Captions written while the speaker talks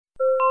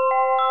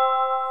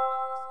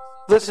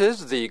This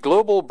is the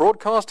Global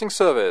Broadcasting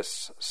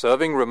Service,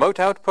 serving remote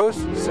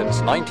outposts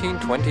since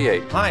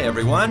 1928. Hi,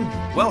 everyone.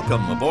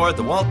 Welcome aboard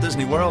the Walt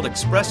Disney World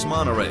Express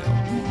monorail.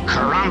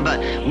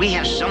 Caramba, we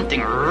have something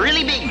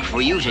really big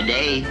for you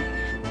today.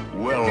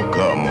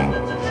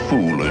 Welcome,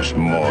 foolish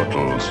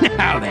mortals.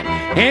 Now then,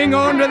 hang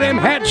on to them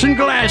hats and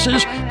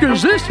glasses,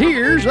 because this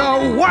here's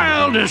the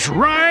wildest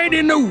ride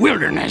in the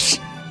wilderness.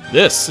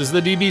 This is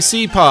the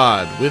DBC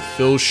Pod with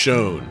Phil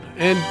Schoen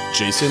and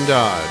Jason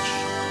Dodge.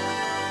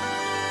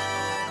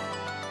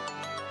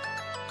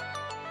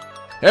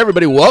 Hey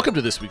everybody, welcome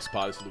to this week's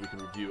pod. This is the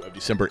weekend review of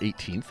December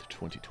 18th,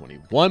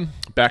 2021.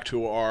 Back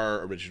to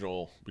our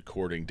original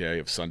recording day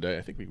of Sunday.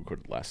 I think we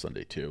recorded last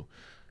Sunday too.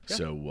 Yeah.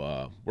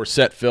 So we're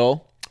set,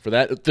 Phil, for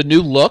that. The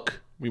new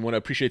look, we want to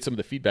appreciate some of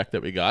the feedback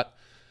that we got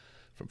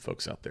from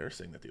folks out there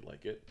saying that they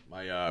like it.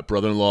 My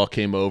brother-in-law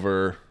came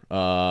over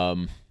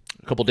a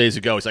couple days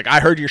ago. He's like, I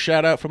heard your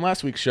shout out from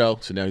last week's show.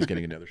 So now he's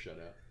getting another shout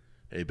out.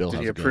 Hey, Bill,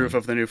 did he approve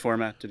of the new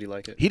format? Did he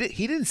like it? He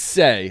didn't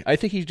say. I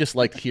think he just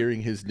liked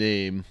hearing his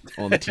name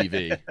on the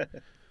TV.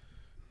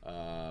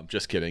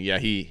 Just kidding. Yeah,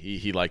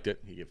 he liked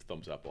it. He gave a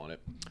thumbs up on it.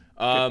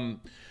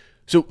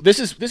 So this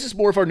is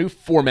more of our new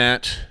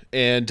format,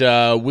 and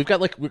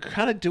we're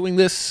kind of doing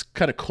this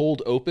kind of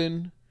cold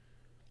open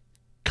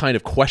kind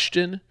of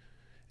question,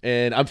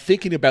 and I'm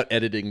thinking about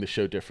editing the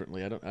show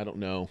differently. I don't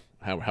know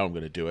how I'm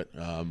going to do it.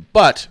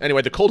 But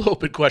anyway, the cold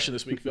open question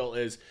this week, Phil,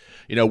 is,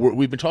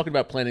 we've been talking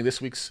about planning.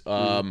 This week's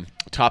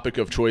topic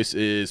of choice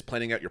is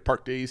planning out your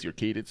park days, your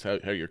cadence,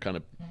 how your kind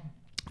of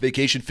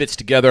vacation fits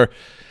together.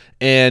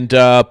 And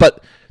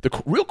but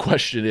the real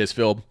question is,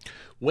 Phil,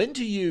 when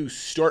do you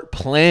start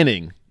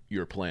planning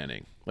your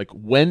planning? Like,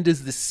 when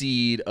does the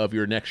seed of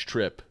your next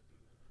trip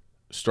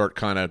start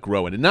kind of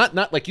growing? And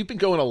not like you've been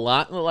going a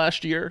lot in the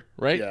last year,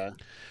 right? Yeah.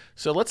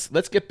 So let's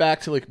get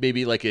back to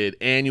maybe an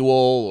annual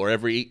or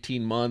every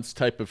 18 months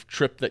type of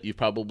trip that you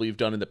probably have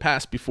done in the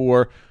past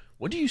before.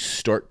 When do you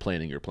start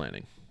planning your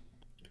planning?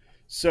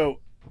 So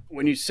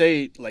when you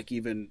say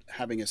even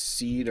having a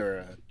seed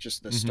or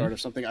just the start of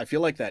something, I feel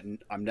like that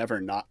I'm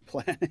never not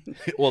planning.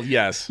 Well,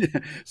 yes.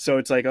 So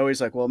it's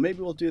always well,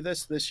 maybe we'll do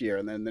this year,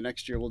 and then the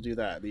next year we'll do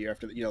that. The year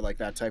after,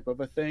 that type of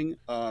a thing.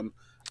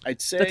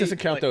 I'd say that doesn't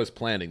count though as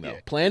planning though. Yeah.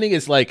 Planning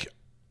is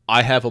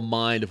I have a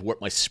mind of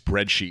what my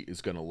spreadsheet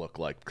is going to look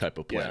like type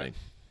of planning. Yeah.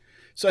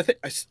 So I think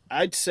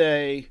I'd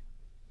say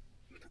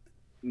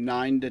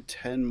 9 to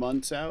 10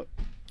 months out.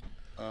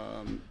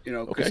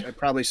 Because Okay. I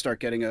probably start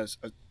getting a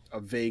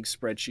vague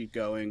spreadsheet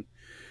going,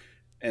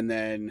 and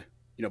then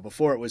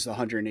before it was the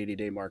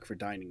 180-day mark for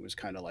dining was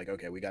kind of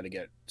okay, we got to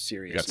get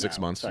serious. You got 6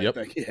 months. Type Yep.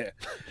 thing. Yeah.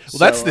 Well,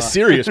 that's the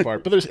serious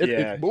part, but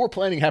Yeah. more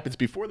planning happens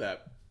before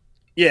that.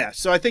 Yeah,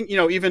 so I think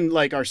even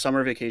our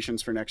summer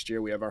vacations for next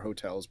year, we have our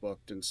hotels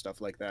booked and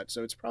stuff like that.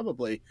 So it's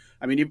probably,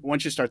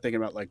 once you start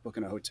thinking about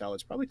booking a hotel,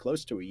 it's probably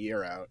close to a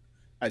year out,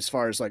 as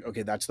far as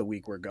okay, that's the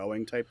week we're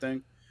going type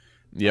thing.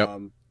 Yep.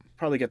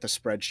 Probably get the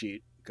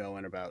spreadsheet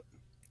going about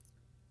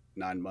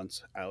 9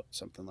 months out,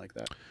 something like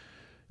that.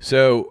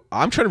 So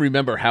I'm trying to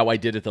remember how I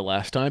did it the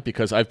last time,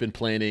 because I've been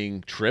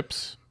planning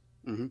trips.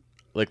 Mm-hmm.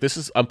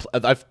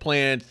 I've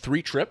planned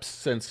 3 trips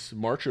since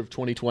March of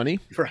 2020,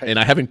 right, and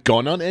I haven't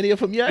gone on any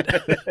of them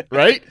yet,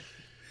 right?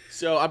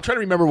 So I'm trying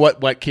to remember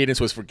what cadence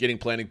was for getting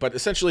planning, but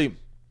essentially,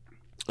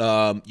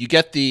 you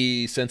get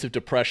the sense of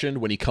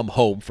depression when you come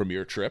home from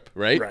your trip,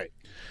 right? Right.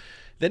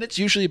 Then it's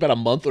usually about a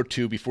month or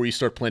two before you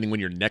start planning when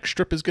your next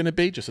trip is going to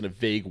be, just in a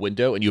vague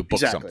window, and you book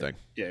something,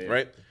 yeah.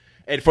 Right?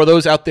 And for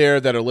those out there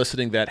that are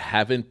listening that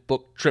haven't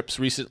booked trips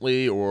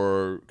recently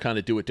or kind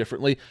of do it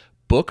differently,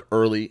 book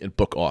early and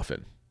book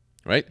often.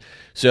 Right?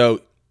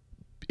 So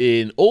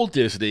in old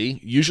Disney,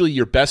 usually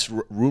your best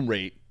room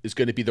rate is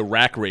going to be the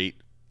rack rate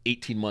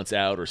 18 months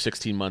out or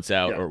 16 months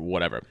out or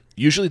whatever.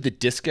 Usually the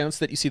discounts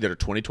that you see that are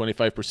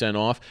 20-25%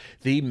 off,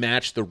 they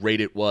match the rate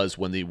it was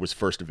when it was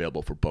first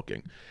available for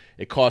booking.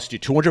 It costs you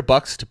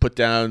 $200 to put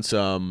down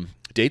some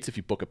dates if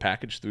you book a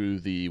package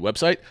through the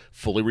website,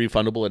 fully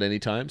refundable at any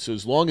time. So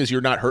as long as you're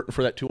not hurting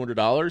for that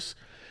 $200,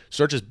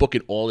 start just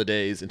booking all the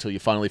days until you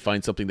finally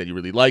find something that you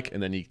really like,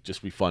 and then you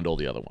just refund all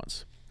the other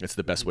ones. It's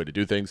the best way to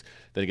do things.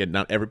 Then again,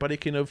 not everybody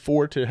can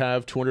afford to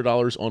have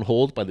 $200 on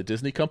hold by the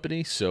Disney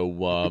company. So,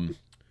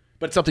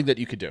 but it's something that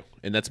you could do,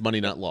 and that's money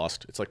not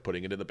lost. It's like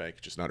putting it in the bank,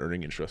 just not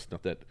earning interest.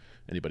 Not that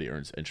anybody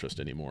earns interest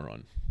anymore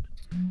on.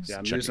 Yeah,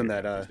 I'm using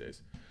that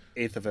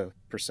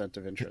 1/8%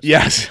 of interest.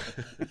 Yes,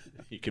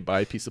 you can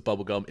buy a piece of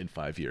bubble gum in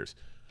 5 years.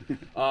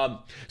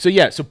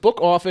 So book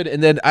often,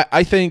 and then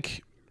I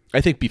think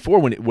before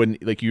when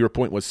your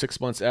point was 6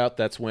 months out,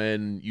 that's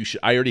when you should.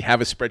 I already have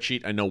a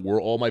spreadsheet. I know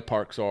where all my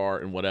parks are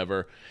and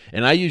whatever.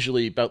 And I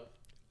usually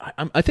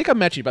I think I'm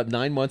matching about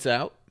 9 months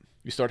out.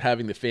 You start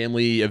having the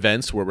family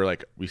events where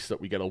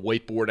we get a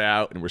whiteboard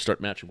out and we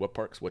start matching what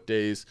parks, what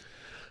days.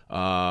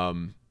 But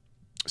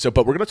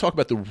we're going to talk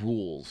about the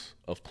rules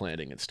of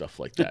planning and stuff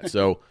like that.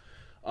 So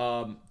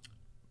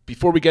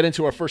before we get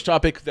into our first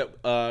topic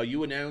that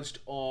you announced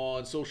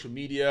on social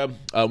media,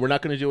 we're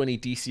not going to do any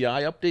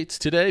DCI updates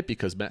today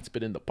because Matt's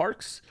been in the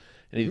parks,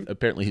 and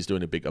apparently he's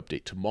doing a big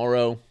update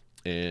tomorrow.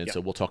 And Yep.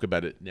 so we'll talk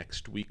about it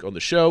next week on the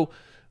show.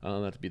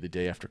 That'll be the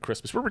day after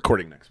Christmas. We're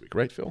recording next week,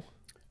 right, Phil?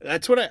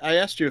 That's what I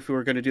asked you if we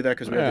were going to do that,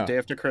 because we have Yeah. the day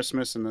after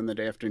Christmas and then the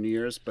day after New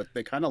Year's, but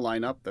they kind of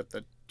line up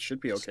that should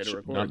be okay to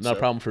record. Not a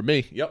problem for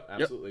me. Yep,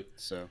 absolutely.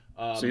 So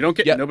you don't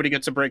get nobody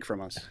gets a break from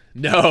us.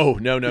 No.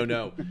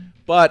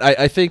 But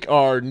I think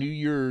our New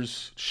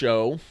Year's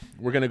show,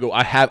 we're gonna go.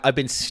 I've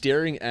been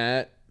staring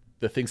at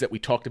the things that we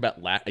talked about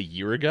a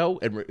year ago,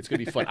 and it's gonna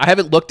be fun. I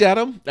haven't looked at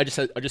them. I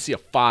just see a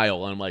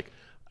file, and I'm like,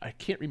 I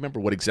can't remember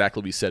what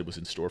exactly we said was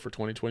in store for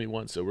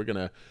 2021. So we're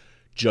gonna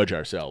judge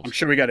ourselves. I'm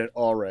sure we got it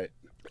all right.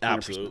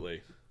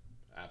 100%.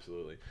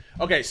 Absolutely.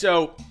 Okay,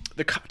 so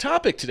the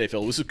topic today,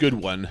 Phil, was a good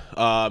one.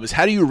 Is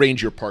how do you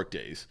arrange your park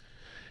days?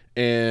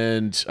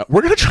 And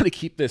we're going to try to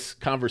keep this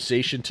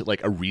conversation to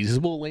like a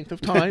reasonable length of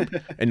time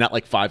and not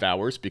like 5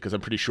 hours, because I'm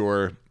pretty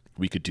sure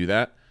we could do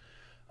that.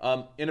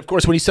 And of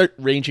course, when you start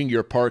arranging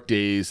your park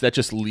days, that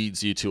just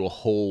leads you to a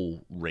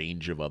whole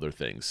range of other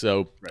things.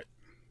 So Right.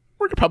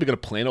 we're probably going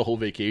to plan a whole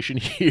vacation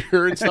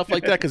here and stuff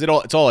like that, because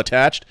it's all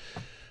attached.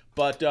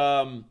 But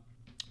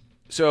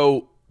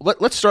so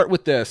let's start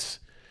with this.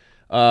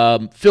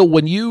 Phil,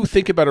 when you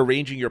think about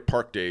arranging your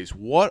park days,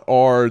 what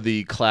are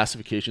the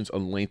classifications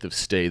on length of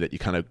stay that you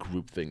kind of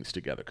group things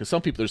together? Because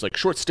some people, there's like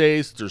short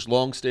stays, there's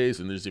long stays,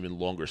 and there's even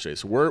longer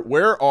stays. So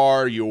where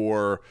are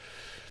your,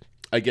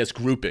 I guess,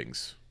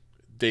 groupings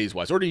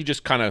days-wise? Or do you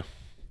just kind of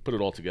put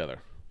it all together?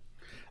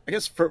 I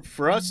guess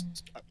for us,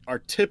 our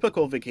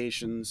typical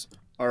vacations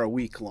are a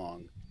week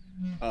long.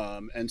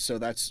 And so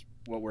that's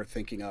what we're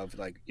thinking of,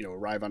 like,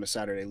 arrive on a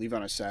Saturday, leave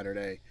on a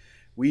Saturday.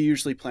 We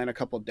usually plan a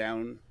couple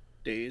down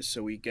days,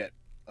 so we get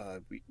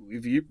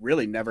we've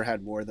really never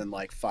had more than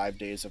like 5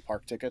 days of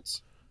park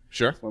tickets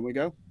Sure. when we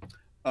go.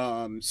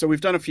 So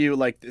we've done a few,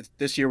 like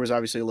this year was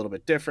obviously a little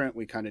bit different.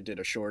 We kind of did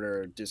a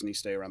shorter Disney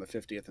stay around the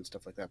 50th and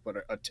stuff like that.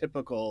 But a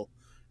typical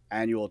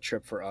annual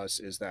trip for us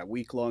is that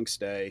week-long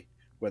stay,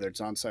 whether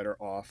it's on-site or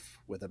off,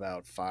 with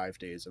about 5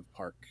 days of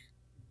park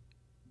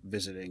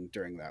visiting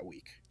during that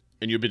week.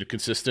 And you've been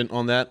consistent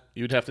on that,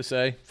 you'd have to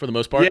say, for the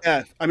most part?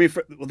 Yeah, I mean,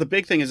 the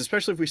big thing is,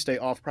 especially if we stay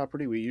off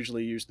property, we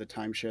usually use the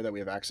timeshare that we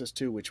have access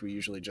to, which we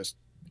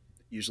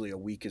usually a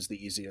week is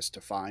the easiest to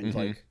find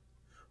like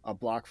a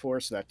block for.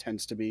 So that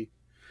tends to be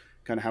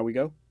kind of how we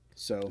go.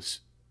 So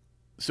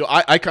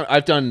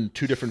I've done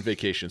 2 different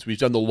vacations. We've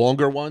done the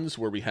longer ones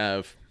where we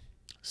have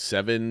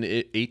 7,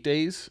 8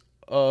 days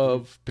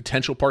of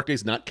potential park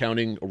days, not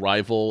counting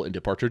arrival and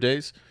departure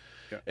days.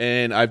 Yeah.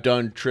 And I've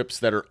done trips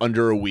that are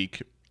under a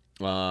week.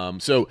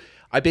 So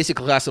I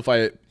basically classify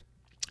it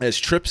as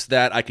trips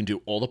that I can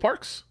do all the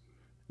parks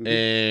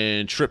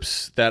and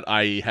trips that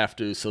I have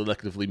to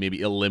selectively maybe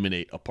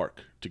eliminate a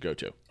park to go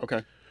to.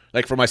 okay,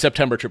 Like for my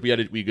September trip,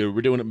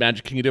 we're doing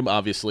Magic Kingdom,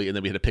 obviously, and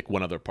then we had to pick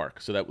one other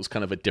park. So that was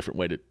kind of a different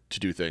way to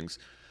do things.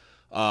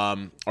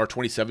 Our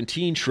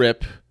 2017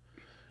 trip,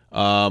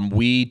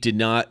 we did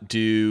not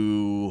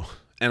do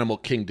Animal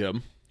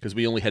Kingdom because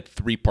we only had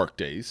 3 park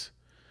days.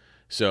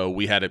 So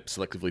we had to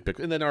selectively pick.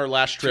 And then our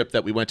last trip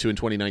that we went to in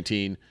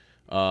 2019,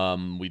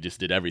 we just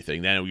did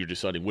everything. Then we were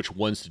deciding which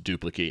ones to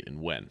duplicate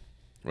and when,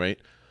 right?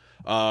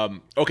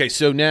 Okay,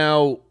 so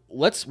now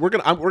I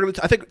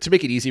think to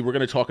make it easy, we're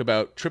gonna talk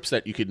about trips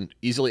that you can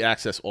easily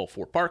access all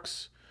 4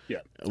 parks. yeah.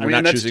 We're I mean, not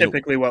and that's choosing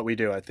typically what we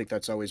do. I think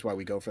that's always why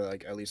we go for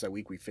like at least that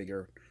week. We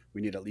figure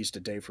we need at least a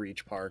day for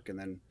each park, and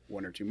then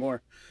 1 or 2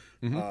 more.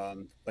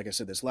 Like I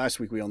said, last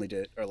year we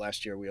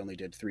only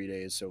did 3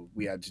 days, so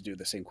we had to do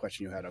the same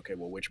question you had. Okay,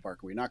 well, which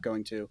park are we not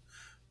going to?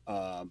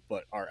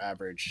 But our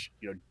average,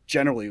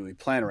 generally we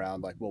plan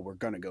around like, well, we're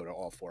going to go to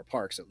all 4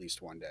 parks at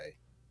least one day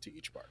to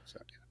each park. So,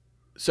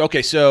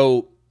 yeah.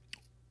 So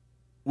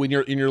when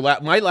you're in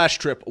my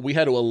last trip, we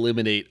had to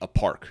eliminate a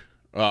park,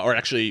 or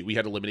actually we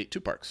had to eliminate 2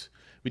 parks.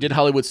 We did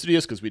Hollywood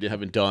Studios because we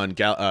haven't done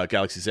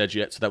Galaxy's Edge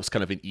yet, so that was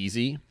kind of an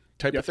easy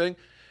type of thing.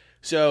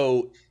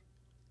 So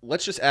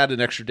let's just add an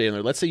extra day in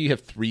there. Let's say you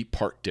have 3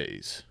 park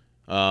days.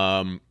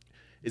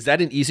 Is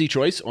that an easy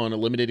choice on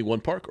eliminating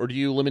 1 park, or do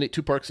you eliminate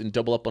 2 parks and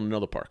double up on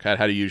another park?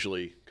 How do you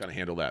usually kind of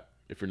handle that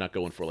if you're not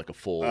going for like a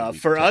full week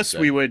For type us,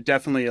 set? we would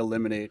definitely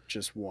eliminate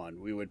just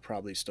 1. We would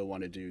probably still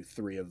want to do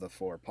 3 of the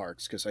 4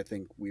 parks, because I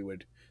think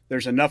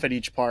there's enough at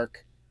each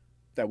park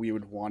that we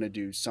would want to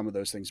do some of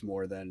those things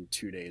more than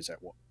 2 days at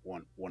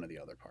one of the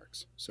other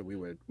parks. So we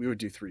would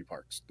do 3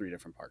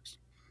 different parks.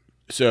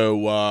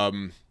 So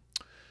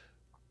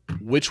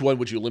which one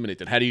would you eliminate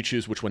then? How do you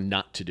choose which one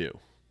not to do?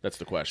 That's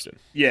the question.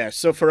 Yeah,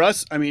 so for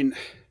us, I mean,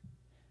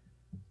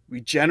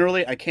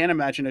 I can't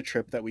imagine a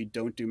trip that we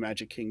don't do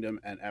Magic Kingdom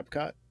and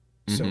Epcot.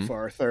 So for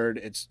our third,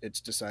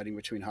 it's deciding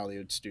between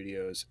Hollywood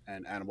Studios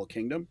and Animal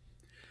Kingdom.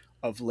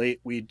 Of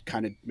late, we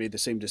kind of made the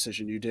same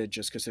decision you did,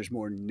 just because there's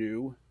more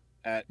new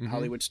at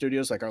Hollywood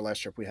Studios. Like our last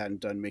trip, we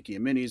hadn't done Mickey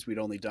and Minnie's. We'd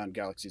only done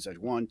Galaxy's Edge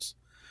once.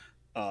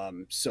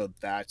 So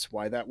that's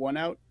why that won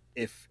out.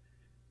 If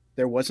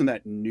there wasn't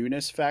that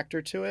newness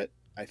factor to it,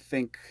 I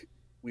think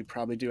we'd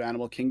probably do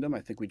Animal Kingdom.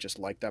 I think we just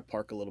like that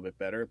park a little bit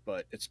better,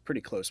 but it's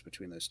pretty close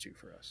between those 2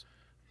 for us.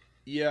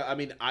 Yeah, I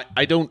mean,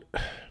 I don't.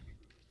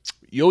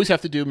 You always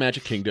have to do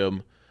Magic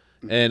Kingdom,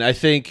 and I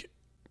think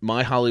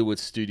My Hollywood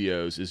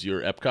Studios is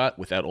your Epcot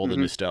without all the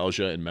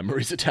nostalgia and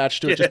memories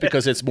attached to it, just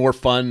because it's more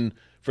fun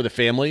for the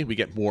family. We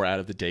get more out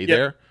of the day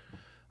there.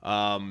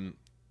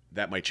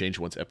 That might change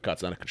once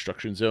Epcot's not a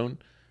construction zone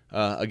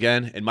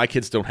again. And my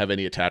kids don't have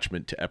any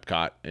attachment to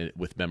Epcot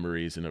with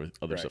memories and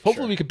other stuff.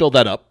 Hopefully we can build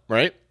that up,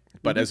 right?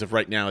 But as of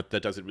right now,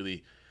 that doesn't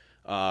really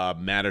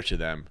matter to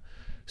them.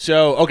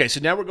 So, okay,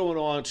 so now we're going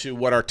on to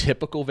what our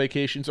typical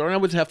vacations are. And I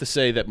would have to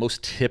say that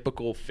most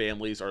typical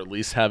families are at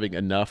least having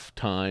enough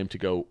time to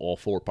go all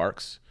 4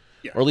 parks,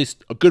 or at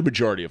least a good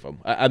majority of them.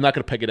 I'm not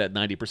going to peg it at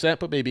 90%,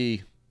 but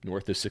maybe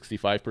north of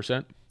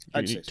 65%.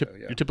 I'd say so,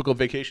 yeah. Your typical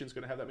vacation is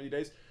going to have that many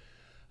days.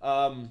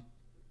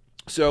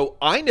 So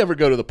I never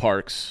go to the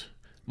parks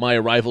my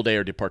arrival day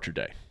or departure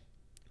day,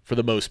 for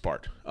the most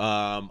part.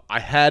 I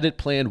had it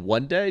planned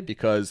one day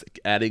because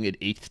adding an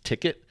 8th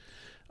ticket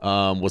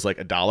was like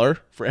 $1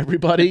 for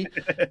everybody,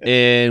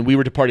 and we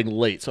were departing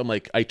late. So I'm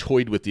like, I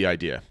toyed with the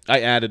idea. I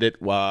added it,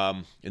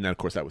 and then of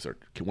course that was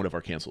one of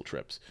our canceled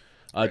trips.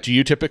 Do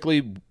you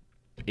typically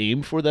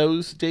aim for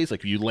those days?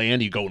 Like you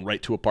land, you going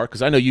right to a park?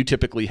 Because I know you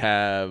typically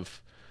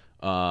have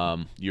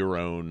your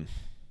own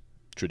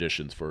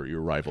traditions for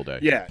your arrival day.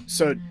 Yeah,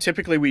 so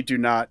typically we do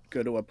not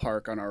go to a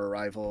park on our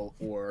arrival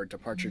or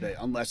departure day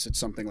unless it's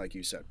something like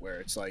you said, where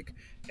it's like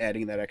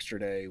adding that extra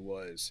day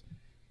was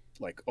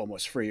like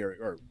almost free,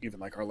 or even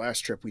like our last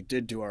trip, we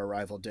did do our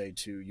arrival day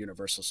to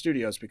Universal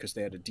Studios because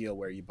they had a deal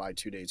where you buy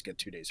 2 days, get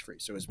 2 days free.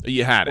 So it was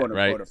you had it,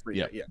 right? Free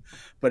day, yeah.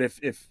 But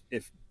if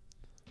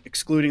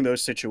excluding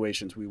those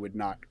situations, we would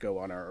not go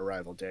on our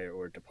arrival day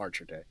or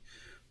departure day.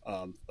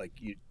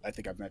 I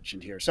think I've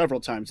mentioned here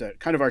several times that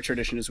kind of our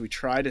tradition is we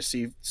try to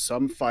see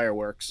some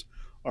fireworks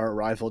our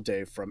arrival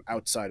day from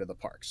outside of the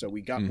park. So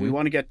we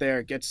want to get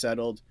there, get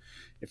settled.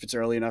 If it's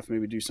early enough,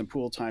 maybe do some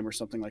pool time or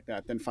something like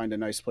that. Then find a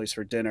nice place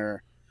for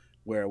dinner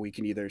where we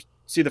can either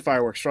see the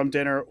fireworks from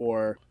dinner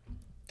or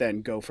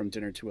then go from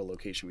dinner to a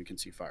location we can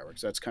see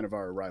fireworks. That's kind of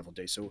our arrival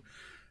day. So,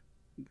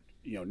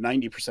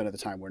 90% of the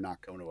time we're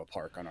not going to a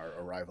park on our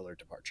arrival or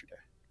departure day.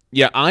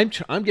 Yeah, I'm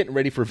getting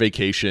ready for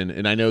vacation,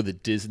 and I know the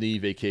Disney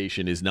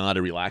vacation is not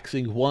a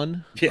relaxing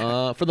one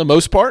for the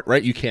most part,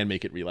 right? You can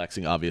make it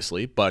relaxing,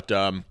 obviously, but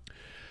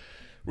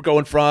we're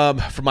going from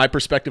my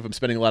perspective, I'm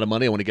spending a lot of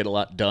money. I want to get a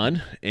lot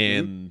done,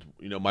 and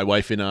my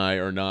wife and I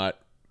are not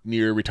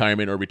near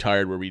retirement or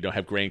retired where we don't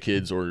have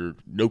grandkids or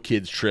no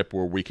kids trip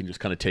where we can just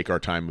kind of take our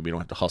time and we don't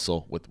have to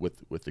hustle with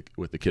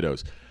the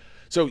kiddos.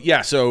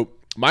 So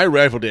my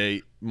arrival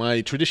day,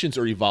 my traditions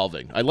are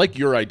evolving. I like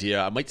your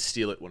idea. I might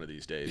steal it one of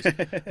these days.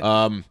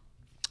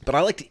 But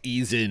I like to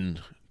ease in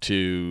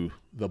to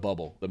the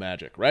bubble, the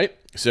magic, right?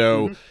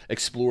 So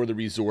explore the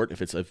resort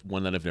if it's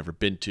one that I've never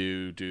been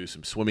to, do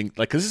some swimming.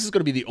 Because this is going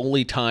to be the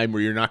only time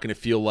where you're not going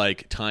to feel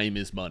like time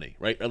is money,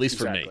 right? At least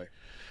for me.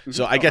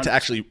 So I get to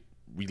actually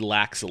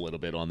relax a little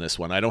bit on this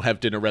one. I don't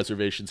have dinner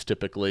reservations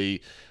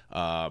typically.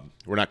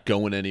 We're not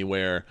going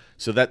anywhere.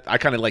 So that I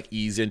kind of like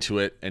ease into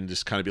it and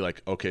just kind of be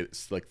like, okay,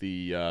 it's like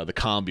the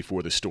calm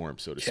before the storm,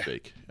 so to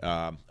speak.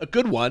 A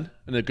good one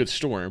and a good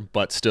storm,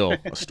 but still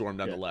a storm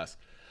nonetheless.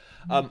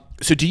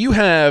 So do you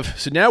have,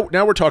 so now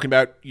we're talking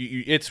about,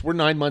 we're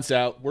 9 months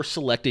out, we're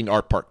selecting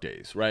our park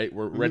days, right?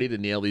 We're ready to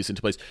nail these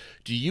into place.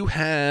 Do you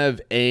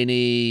have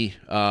any,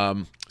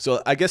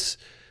 so I guess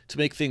to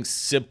make things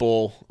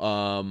simple,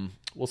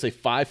 we'll say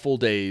 5 full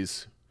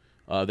days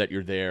that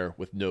you're there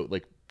with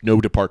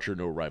no departure,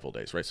 no arrival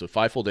days, right? So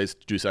 5 full days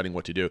deciding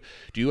what to do.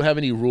 Do you have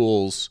any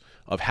rules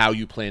of how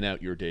you plan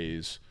out your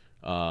days?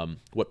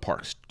 What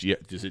parks?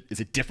 Is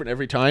it different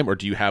every time, or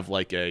do you have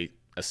like a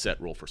set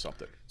rule for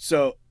something?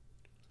 So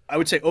I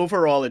would say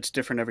overall it's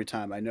different every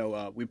time. I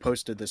know we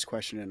posted this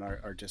question in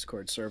our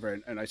Discord server,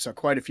 and I saw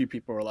quite a few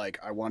people were like,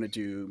 I want to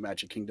do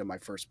Magic Kingdom my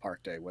first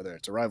park day, whether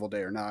it's arrival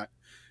day or not.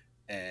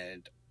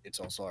 And it's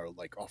also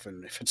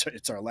often if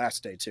it's our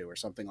last day too, or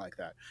something like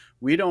that.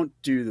 We don't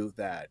do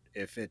that.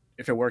 If it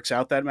works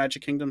out that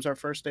Magic Kingdom's our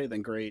first day,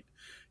 then great.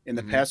 In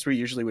the past, we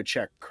usually would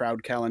check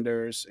crowd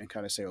calendars and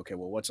kind of say, okay,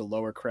 well, what's a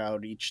lower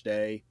crowd each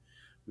day?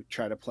 We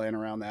try to plan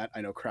around that.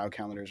 I know crowd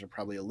calendars are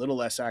probably a little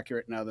less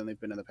accurate now than they've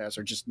been in the past,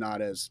 or just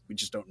we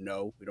just don't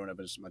know. We don't have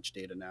as much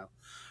data now.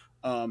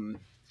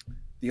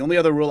 The only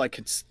other rule I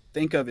could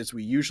think of is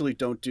we usually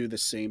don't do the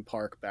same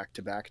park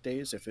back-to-back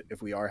days.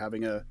 If we are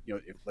having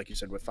like you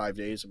said, with 5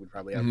 days, we'd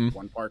probably have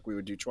one park we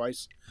would do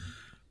twice.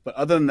 But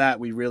other than that,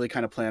 we really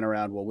kind of plan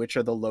around, well, which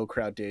are the low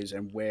crowd days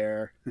and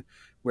where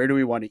do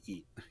we want to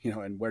eat,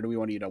 and where do we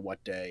want to eat on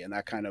what day? And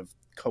that kind of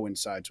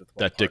coincides with what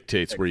that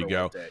dictates where you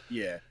go.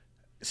 Yeah.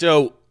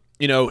 So,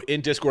 in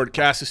Discord,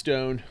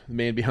 Cassistone, the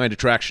man behind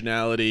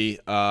Attractionality,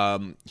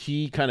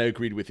 he kind of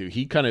agreed with you.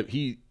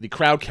 The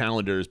crowd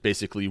calendars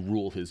basically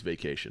rule his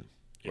vacation,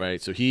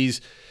 right? So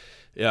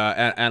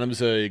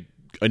Adam's a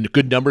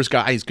good numbers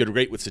guy. He's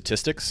great with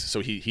statistics. So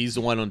he's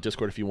the one on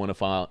Discord if you want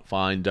to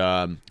find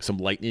some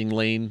lightning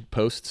lane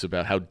posts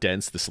about how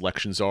dense the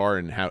selections are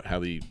and how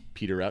they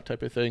peter out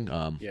type of thing.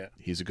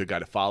 He's a good guy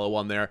to follow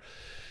on there.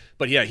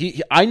 But yeah,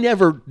 I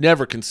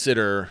never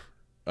consider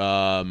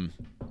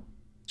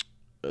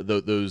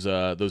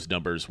those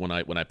numbers when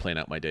I plan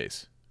out my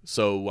days.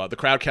 So the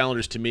crowd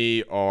calendars to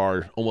me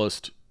are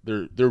almost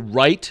they're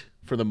right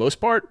for the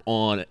most part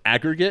on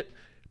aggregate,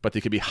 but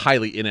they can be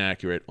highly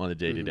inaccurate on a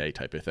day-to-day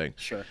type of thing.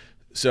 Sure.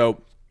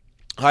 So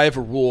I have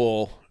a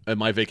rule at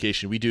my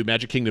vacation. We do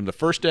Magic Kingdom the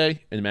first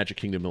day and Magic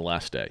Kingdom the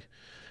last day.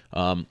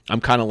 I'm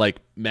kind of like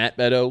Matt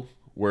Meadow,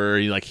 where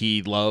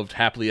he loved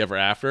Happily Ever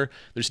After.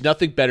 There's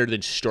nothing better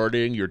than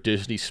starting your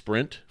Disney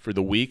sprint for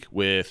the week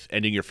with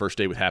ending your first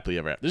day with Happily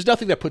Ever After. There's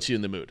nothing that puts you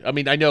in the mood. I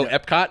mean, I know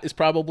Epcot is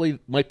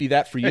might be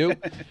that for you,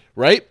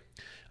 right?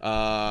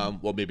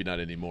 Well, maybe not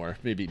anymore.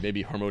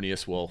 Maybe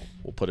Harmonious will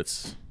put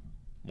its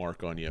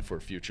mark on you for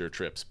future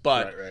trips.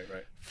 But right.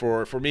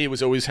 For me, it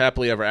was always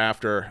Happily Ever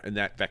After and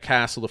that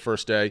castle the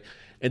first day.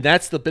 And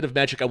that's the bit of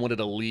magic I wanted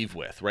to leave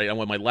with, right? I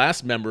want my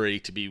last memory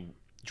to be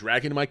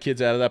dragging my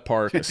kids out of that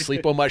park,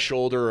 asleep on my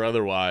shoulder or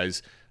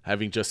otherwise,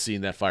 having just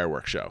seen that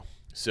fireworks show.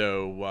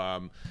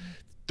 So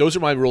those are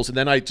my rules. And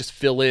then I just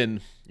fill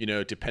in,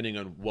 depending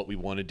on what we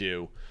want to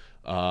do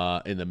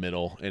in the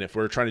middle. And if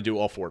we're trying to do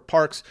all 4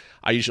 parks,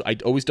 I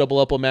always double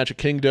up on Magic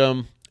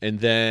Kingdom. And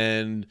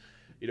then,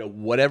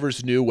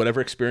 whatever's new, whatever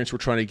experience we're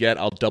trying to get,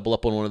 I'll double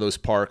up on one of those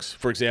parks.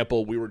 For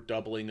example, we were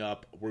going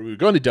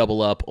to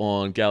double up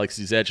on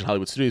Galaxy's Edge and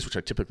Hollywood Studios, which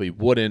I typically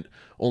wouldn't,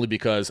 only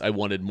because I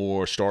wanted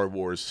more Star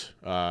Wars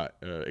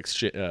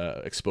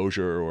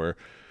exposure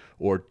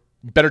or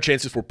better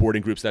chances for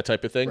boarding groups, that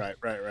type of thing.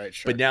 Right,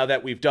 sure. But now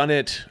that we've done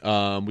it,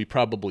 we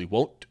probably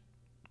won't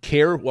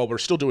care. Well, we're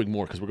still doing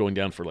more because we're going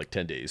down for like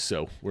 10 days,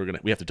 so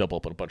we have to double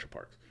up on a bunch of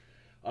parks.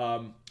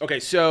 Okay,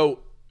 so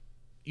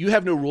you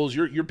have no rules.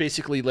 You're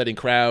basically letting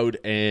crowd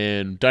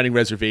and dining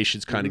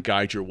reservations kind of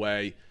guide your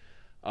way.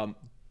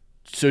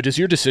 So does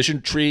your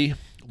decision tree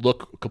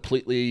look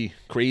completely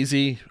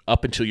crazy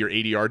up until your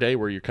ADR day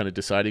where you're kind of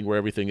deciding where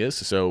everything is?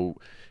 So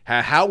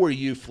how are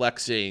you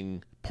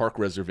flexing park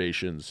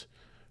reservations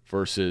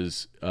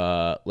versus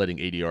letting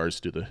ADRs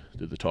do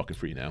the talking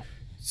for you now?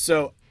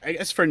 So I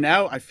guess for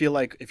now, I feel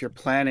like if you're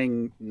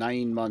planning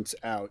 9 months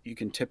out, you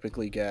can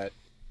typically get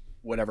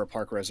whatever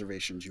park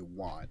reservations you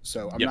want.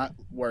 So I'm not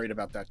worried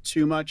about that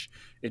too much.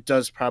 It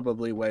does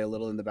probably weigh a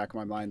little in the back of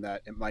my mind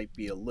that it might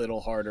be a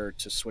little harder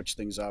to switch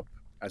things up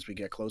as we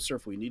get closer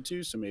if we need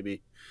to. So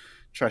maybe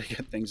try to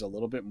get things a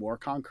little bit more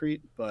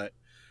concrete. But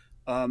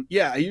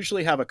I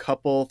usually have a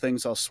couple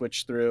things I'll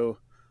switch through,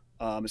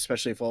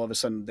 especially if all of a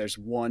sudden there's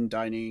one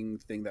dining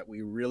thing that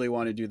we really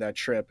want to do that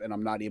trip and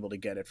I'm not able to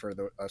get it for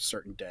a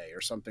certain day or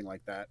something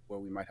like that,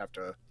 where we might have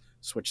to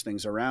switch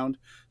things around.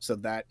 So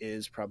that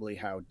is probably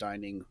how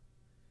dining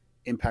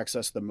impacts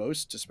us the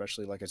most,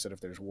 especially like I said,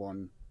 if there's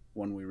one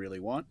we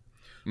really want.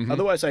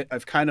 Otherwise,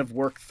 I've kind of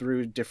worked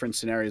through different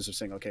scenarios of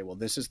saying, okay, well,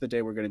 this is the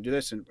day we're going to do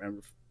this. And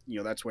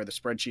that's where the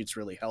spreadsheets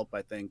really help,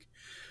 I think,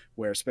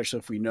 where especially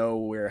if we know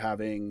we're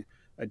having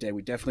a day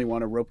we definitely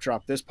want to rope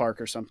drop this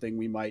park or something,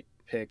 we might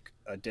pick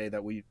a day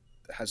that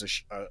has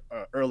a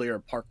earlier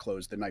park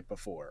close the night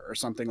before or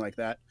something like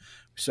that.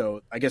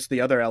 So I guess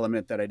the other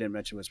element that I didn't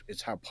mention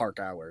is how park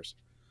hours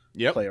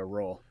play a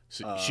role.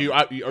 So,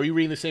 are you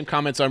reading the same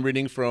comments I'm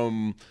reading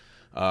from,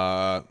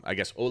 I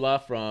guess,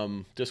 Ola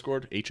from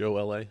Discord,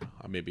 HOLA?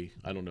 Maybe,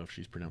 I don't know if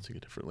she's pronouncing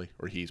it differently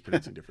or he's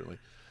pronouncing differently.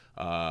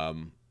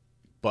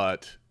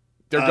 But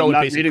they're going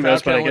basic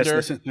crowd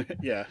calendar.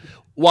 Yeah.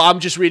 Well,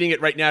 I'm just reading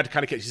it right now to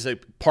kind of get, she's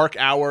like, park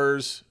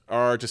hours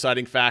are a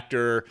deciding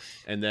factor,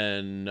 and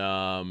then,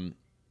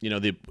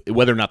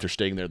 whether or not they're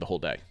staying there the whole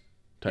day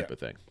type of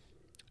thing.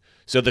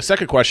 So the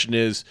second question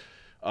is,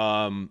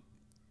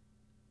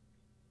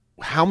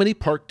 how many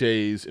park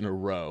days in a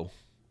row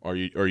are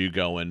you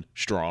going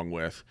strong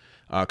with?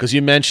 Because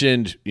you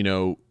mentioned,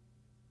 well,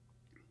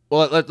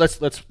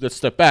 let's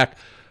step back.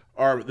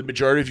 Are the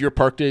majority of your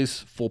park days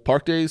full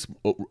park days,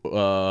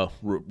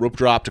 rope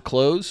drop to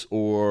close,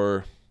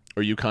 or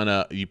are you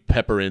you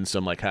pepper in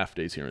some like half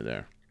days here and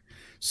there?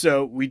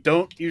 So we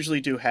don't usually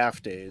do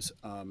half days.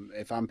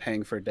 If I'm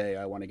paying for a day,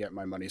 I want to get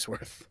my money's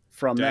worth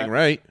from that.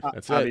 Right.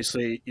 That's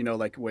obviously,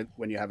 like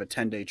when you have a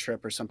 10-day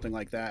trip or something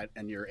like that,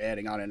 and you're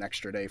adding on an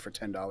extra day for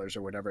 $10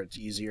 or whatever, it's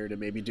easier to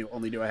maybe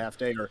only do a half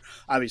day. Or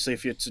obviously,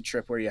 if it's a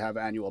trip where you have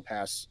annual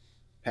passes,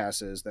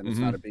 then it's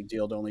not a big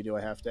deal to only do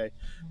a half day.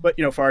 But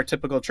for our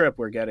typical trip,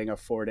 we're getting a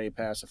 4-day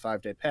pass, a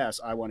 5-day pass.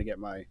 I want to get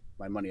my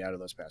money out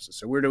of those passes,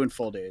 so we're doing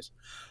full days.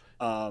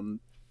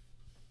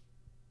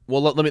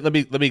 Well, let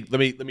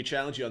me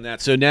challenge you on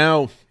that. So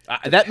now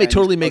that may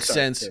totally make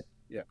sense.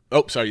 Yeah.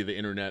 Oh, sorry, the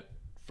internet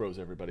froze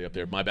everybody up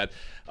there. My bad.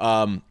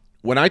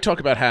 When I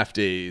talk about half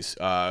days,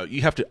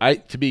 you have to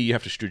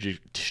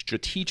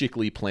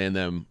strategically plan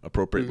them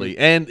appropriately,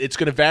 and it's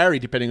going to vary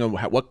depending on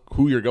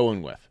who you're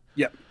going with.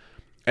 Yeah.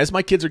 As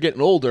my kids are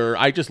getting older,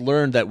 I just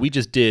learned that we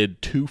just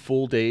did 2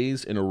 full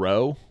days in a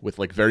row with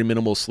like very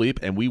minimal sleep,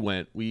 and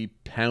we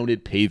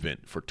pounded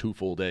pavement for 2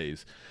 full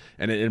days,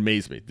 and it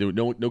amazed me. There were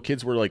no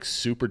kids were like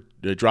super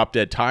drop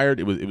dead tired.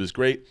 It was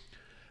great,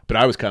 but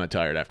I was kind of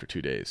tired after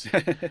 2 days.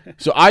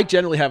 So I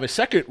generally have a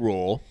second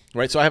rule,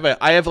 right? So I have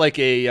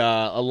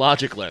a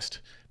logic list.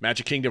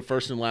 Magic Kingdom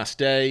first and last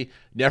day.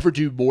 Never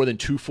do more than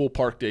 2 full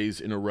park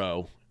days in a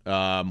row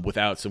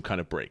without some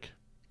kind of break.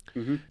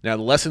 Now,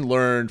 the lesson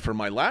learned from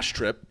my last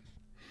trip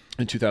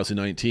in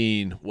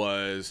 2019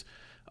 was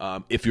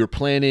if you're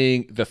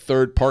planning the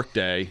third park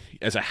day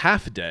as a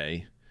half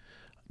day,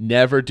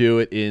 never do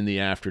it in the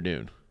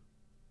afternoon,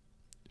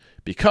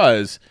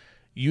 because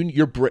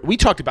we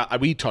talked about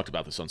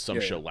this on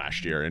some show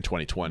last year in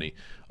 2020,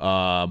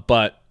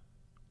 but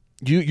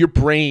your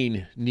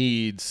brain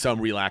needs some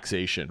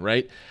relaxation,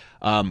 right?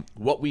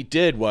 What we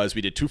did was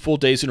we did 2 full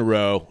days in a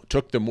row,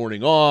 took the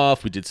morning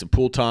off, we did some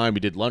pool time,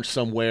 we did lunch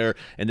somewhere,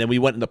 and then we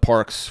went in the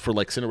parks for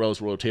like Cinderella's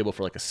Royal Table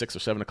for like a 6 or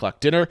 7 o'clock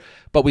dinner.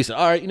 But we said,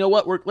 all right, you know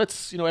what,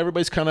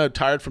 everybody's kind of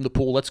tired from the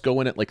pool. Let's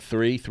go in at like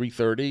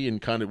 3:30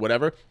 and kind of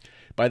whatever.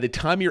 By the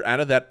time you're out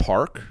of that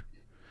park,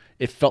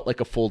 it felt like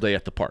a full day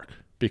at the park,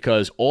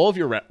 because all of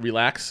your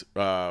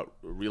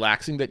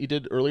relaxing that you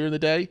did earlier in the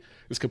day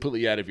is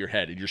completely out of your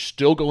head, and you're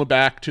still going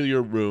back to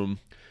your room,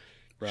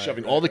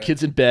 shoving all the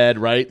kids in bed,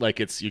 right? Like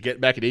you're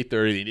getting back at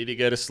 8:30, you need to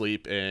get to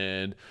sleep,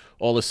 and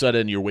all of a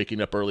sudden you're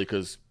waking up early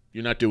because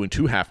you're not doing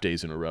 2 half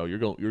days in a row. You're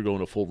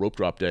going a full rope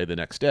drop day the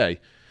next day.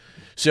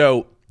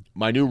 So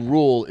my new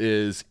rule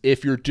is,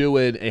 if you're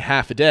doing a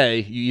half a day,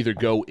 you either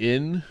go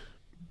in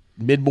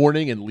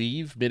mid-morning and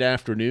leave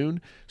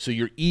mid-afternoon. So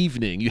you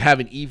have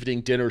an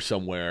evening dinner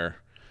somewhere,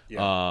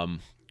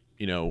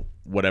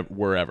 whatever,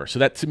 wherever. So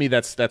that, to me,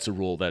 that's a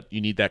rule, that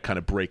you need that kind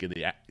of break in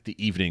the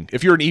evening.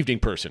 If you're an evening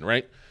person,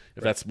 right?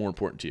 If that's more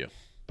important to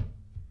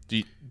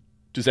you.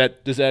 Does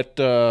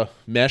that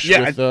mesh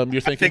with your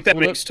thinking? I think that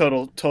makes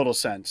total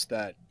sense.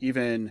 That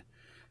even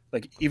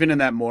in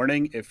that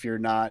morning, if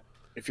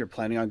you're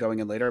planning on going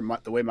in later,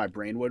 the way my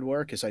brain would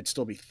work is I'd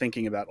still be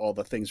thinking about all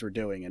the things we're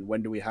doing and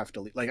when do we have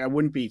to leave. Like, I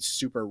wouldn't be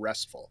super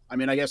restful. I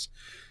mean, I guess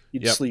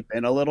you'd sleep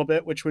in a little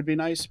bit, which would be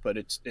nice, but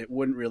it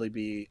wouldn't really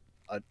be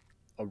a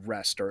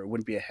rest, or it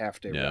wouldn't be a half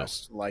day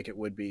rest like it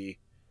would be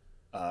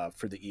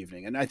for the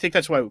evening. And I think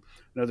that's why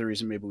another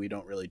reason maybe we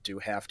don't really do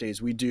half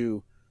days. We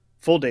do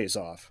full days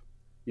off.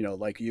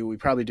 Like we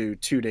probably do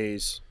 2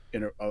 days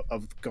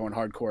of going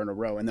hardcore in a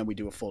row, and then we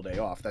do a full day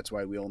off. That's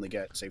why we only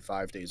get, say,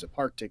 5 days of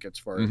park tickets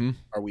for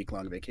our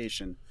week-long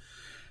vacation.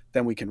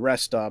 Then we can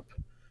rest up,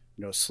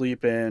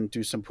 sleep in,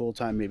 do some pool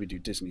time, maybe do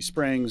Disney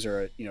Springs,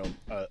 or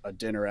a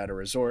dinner at a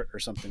resort or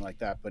something like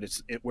that. But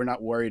we're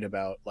not worried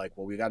about like,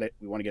 well, we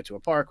want to get to a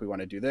park, we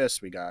want to do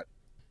this, we got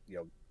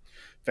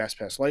fast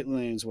pass light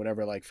lanes,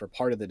 whatever. Like, for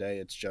part of the day,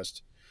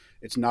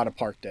 it's not a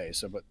park day.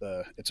 So, but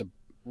it's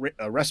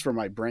a rest for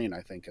my brain,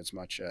 I think, as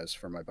much as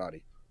for my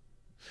body.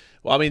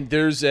 Well, I mean,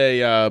 there's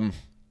a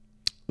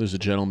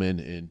gentleman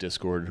in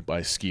Discord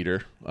by Skeeter.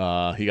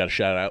 He got a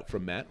shout out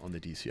from Matt on the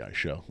DCI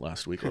show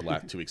last week, or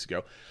 2 weeks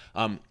ago.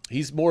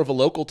 He's more of a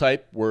local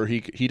type, where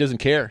he doesn't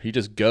care. He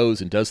just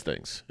goes and does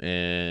things.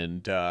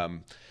 And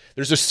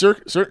there's a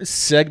certain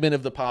segment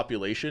of the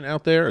population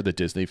out there, or the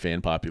Disney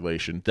fan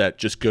population, that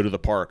just go to the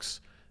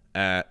parks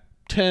at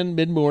 10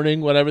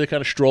 mid-morning, whatever. They kind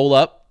of stroll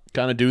up,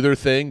 kind of do their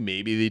thing.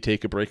 Maybe they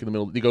take a break in the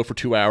middle. They go for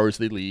 2 hours.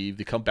 They leave.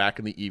 They come back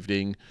in the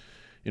evening.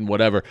 In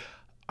whatever.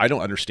 I don't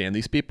understand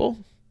these people.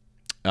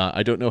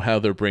 I don't know how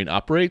their brain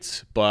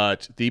operates,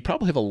 but they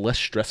probably have a less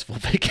stressful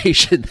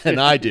vacation than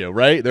I do,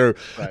 right? They're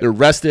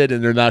rested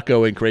and they're not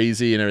going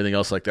crazy and everything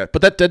else like that.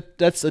 But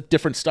that's a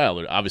different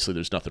style. Obviously,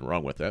 there's nothing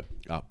wrong with it.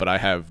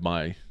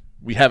 But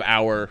we have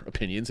our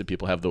opinions, and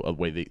people have the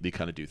way they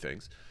kind of do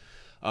things.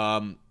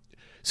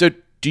 So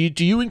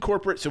do you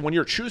incorporate? So when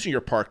you're choosing your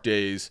park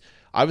days,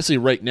 obviously,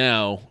 right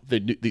now,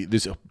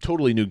 there's a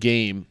totally new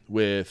game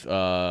with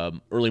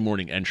early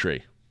morning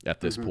entry at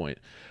this point.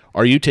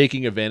 Are you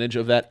taking advantage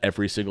of that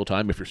every single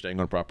time if you're staying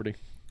on property?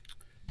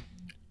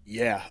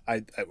 Yeah,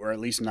 or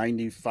at least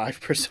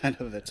 95%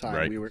 of the time,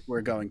 right.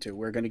 We're going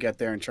to get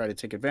there and try to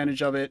take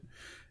advantage of it.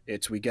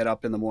 We get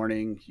up in the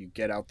morning, you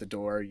get out the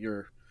door.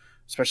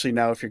 Especially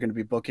now, if you're going to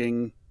be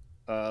booking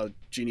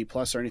Genie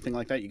Plus or anything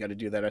like that, you got to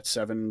do that at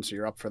 7, so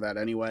you're up for that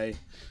anyway.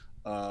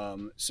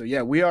 So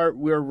yeah, we are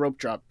rope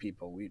drop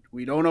people.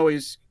 We don't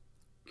always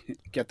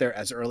get there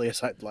as early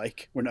as I'd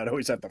like. We're not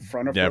always at the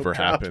front of never rope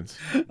drop. Happens.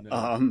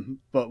 No.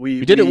 But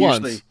we did it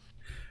usually,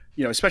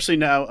 once. Especially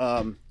now,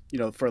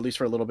 for at least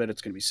for a little bit,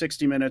 it's going to be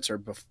 60 minutes, or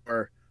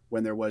before,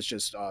 when there was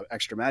just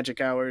extra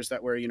magic hours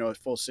that were a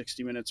full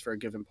 60 minutes for a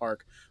given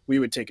park, we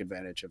would take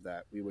advantage of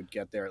that. We would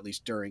get there at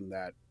least during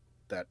that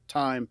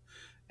time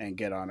and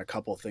get on a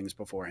couple things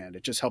beforehand.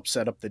 It just helps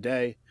set up the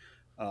day.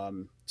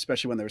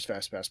 Especially when there was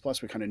Fast Pass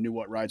Plus, we kind of knew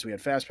what rides we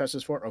had Fast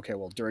Passes for. Okay,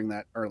 well, during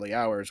that early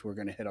hours, we're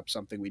going to hit up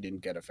something we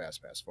didn't get a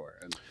Fast Pass for.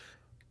 And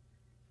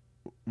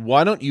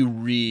why don't you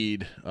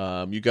read?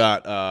 You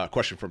got a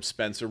question from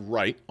Spencer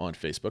Wright on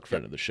Facebook,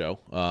 friend of the show,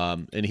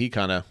 and he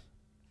kind of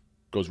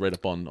goes right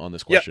up on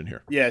this question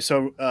here. Yeah,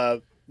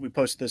 so we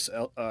posted this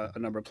a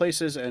number of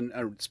places, and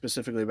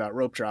specifically about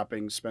rope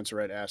dropping. Spencer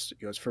Wright asked,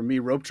 he goes, "For me,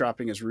 rope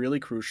dropping is really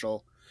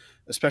crucial,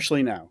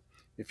 especially now.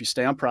 If you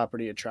stay on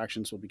property,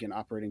 attractions will begin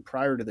operating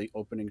prior to the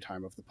opening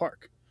time of the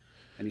park."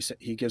 And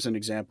he gives an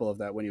example of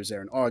that when he was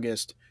there in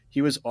August. He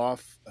was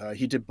off.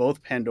 He did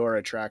both Pandora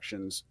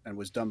attractions and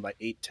was done by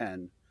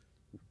 8:10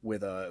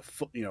 with a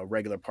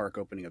regular park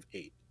opening of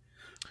 8.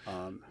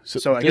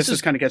 So I guess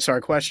this kind of gets to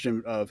our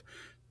question of,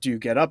 do you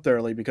get up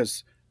early?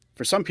 Because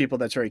for some people,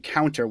 that's very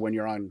counter when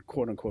you're on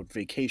quote unquote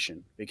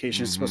vacation.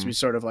 Vacation is supposed to be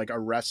sort of like a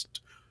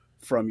rest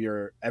from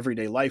your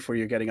everyday life where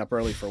you're getting up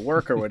early for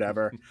work or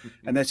whatever.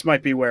 And this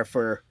might be where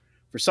for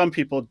some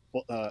people,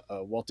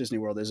 Walt Disney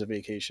World is a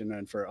vacation.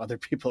 And for other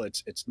people,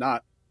 it's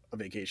not a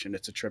vacation.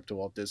 It's a trip to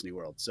Walt Disney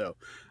World. So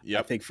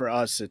I think for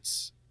us,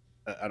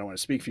 I don't want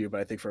to speak for you, but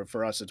I think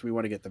for us, we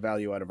want to get the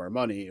value out of our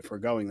money if we're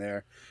going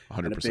there.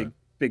 100%. And a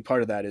big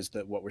part of that is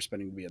that what we're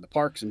spending to be in the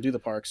parks and do the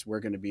parks, we're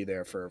going to be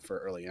there for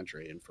early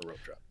entry and for rope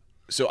drop.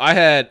 So I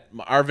had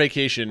our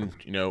vacation,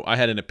 I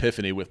had an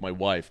epiphany with my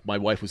wife. My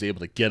wife was able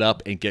to get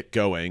up and get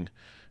going.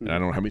 And I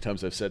don't know how many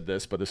times I've said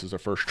this, but this is our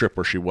first trip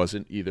where she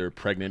wasn't either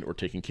pregnant or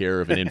taking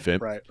care of an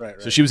infant. Right.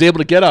 So she was able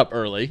to get up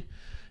early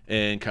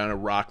and kind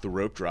of rock the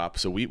rope drop.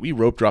 So we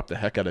rope dropped the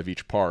heck out of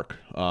each park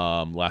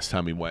last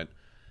time we went.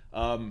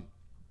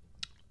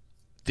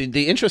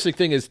 The interesting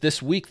thing is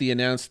this week they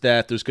announced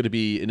that there's going to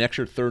be an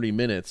extra 30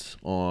 minutes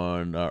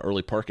on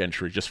early park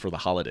entry just for the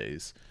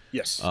holidays.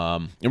 Yes.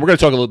 And we're going to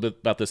talk a little bit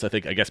about this, I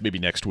guess maybe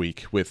next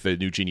week with the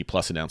new Genie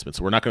Plus announcement.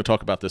 So we're not going to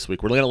talk about this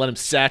week. We're going to let them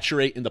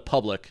saturate in the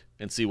public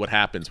and see what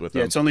happens with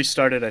them. Yeah, it's only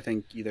started, I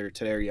think, either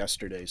today or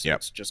yesterday. So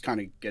it's just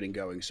kind of getting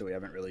going. So we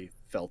haven't really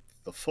felt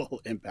the full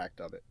impact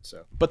of it.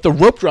 So, but the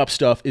rope drop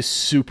stuff is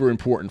super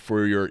important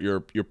for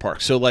your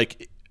park. So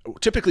like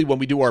typically when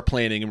we do our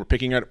planning and we're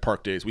picking out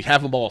park days, we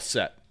have them all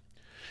set.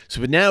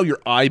 So but now you're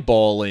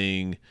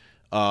eyeballing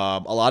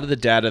a lot of the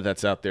data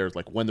that's out there,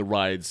 like when the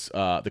rides,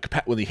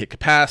 when they hit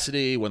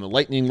capacity, when the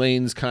lightning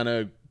lanes kind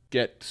of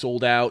get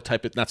sold out,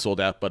 not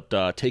sold out,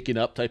 but taken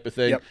up type of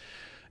thing. Yep.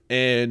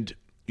 And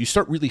you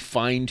start really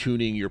fine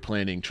tuning your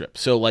planning trip.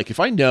 So like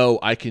if I know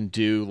I can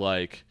do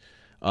like,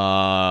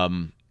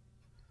 Epcot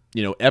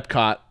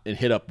and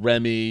hit up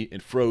Remy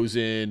and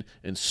Frozen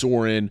and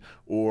Soarin',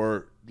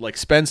 or like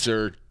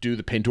Spencer, do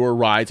the Pandora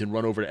rides and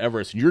run over to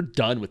Everest, and you're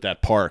done with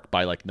that park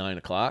by like 9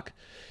 o'clock.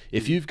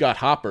 If you've got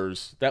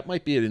hoppers, that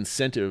might be an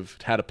incentive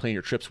to how to plan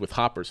your trips with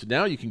hoppers. So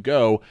now you can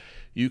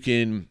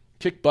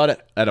kick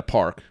butt at a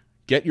park,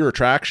 get your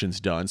attractions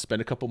done,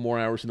 spend a couple more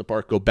hours in the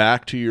park, go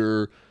back to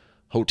your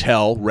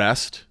hotel,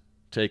 rest,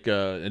 take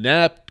a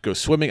nap, go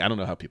swimming. I don't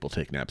know how people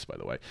take naps, by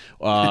the way.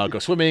 Go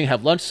swimming,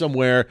 have lunch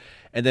somewhere,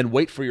 and then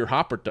wait for your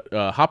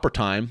hopper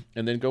time,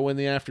 and then go in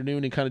the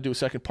afternoon and kind of do a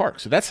second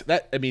park. So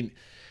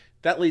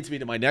that leads me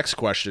to my next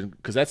question,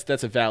 because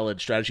that's a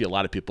valid strategy a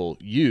lot of people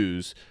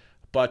use.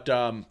 But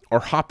are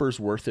hoppers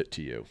worth it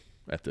to you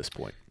at this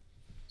point?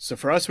 So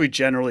for us, we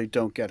generally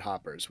don't get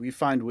hoppers. We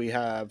find we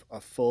have a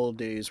full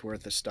day's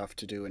worth of stuff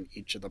to do in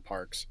each of the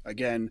parks.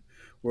 Again,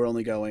 we're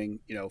only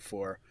going,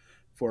 for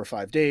 4 or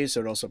 5 days.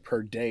 So it also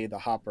per day, the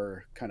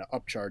hopper kind of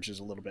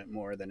upcharges a little bit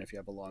more than if you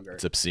have a longer,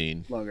 it's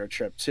obscene, longer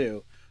trip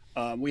too.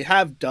 We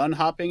have done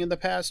hopping in the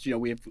past.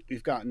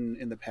 We've gotten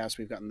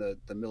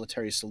the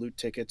military salute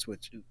tickets,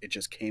 which it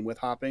just came with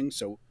hopping.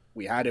 So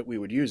we had it, we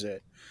would use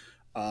it.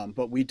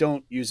 But we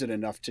don't use it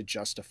enough to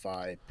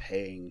justify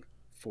paying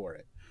for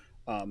it.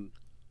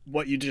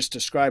 What you just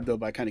described, though,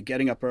 by kind of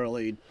getting up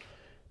early,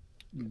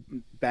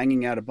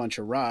 banging out a bunch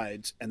of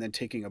rides, and then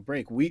taking a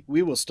break, we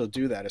will still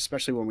do that,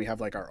 especially when we have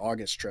like our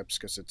August trips,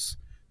 because it's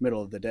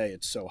middle of the day,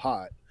 it's so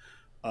hot.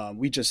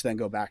 We just then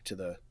go back to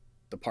the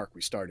park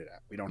we started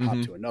at. We don't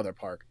hop to another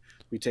park.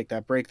 We take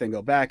that break, then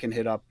go back and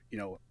hit up,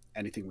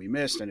 anything we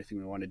missed, anything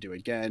we want to do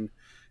again.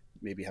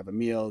 Maybe have a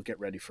meal, get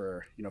ready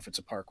for, if it's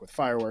a park with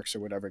fireworks or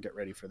whatever, get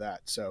ready for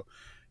that. So,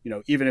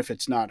 even if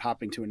it's not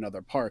hopping to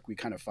another park, we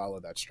kind of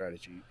follow that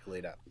strategy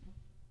laid out.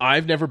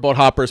 I've never bought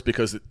hoppers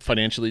because it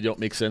financially don't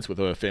make sense with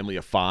a family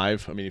of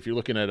 5. I mean, if you're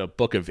looking at a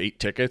book of 8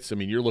 tickets,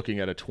 you're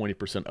looking at a 20%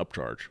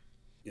 upcharge.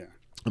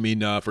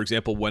 Yeah. For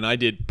example, when I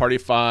did Party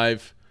of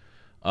 5,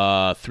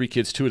 3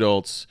 kids, 2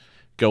 adults,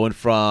 going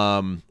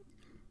from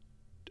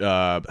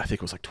I think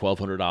it was like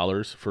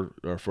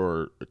 $1,200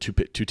 for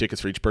two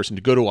tickets for each person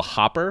to go to a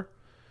hopper.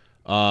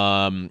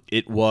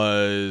 It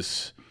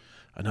was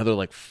another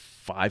like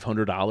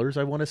 $500,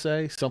 I want to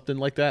say, something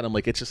like that. I'm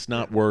like, it's just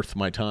not worth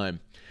my time.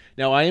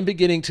 Now I am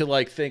beginning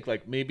to think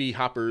maybe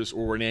hoppers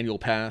or an annual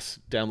pass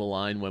down the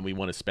line when we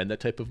want to spend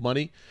that type of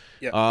money.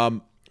 Yeah.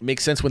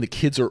 Makes sense when the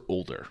kids are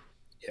older.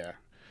 Yeah.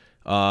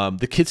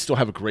 The kids still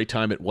have a great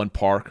time at one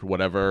park or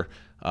whatever.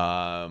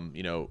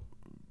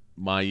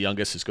 My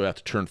youngest is going to have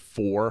to turn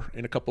 4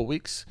 in a couple of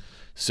weeks.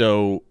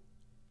 So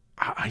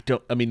we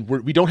still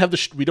have a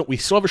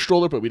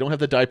stroller, but we don't have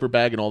the diaper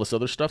bag and all this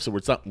other stuff. So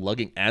it's not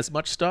lugging as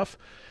much stuff,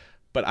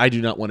 but I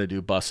do not want to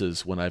do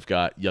buses when I've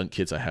got young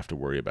kids I have to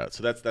worry about.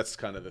 So that's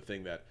kind of the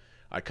thing that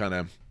I kind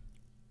of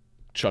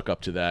chuck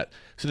up to that.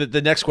 So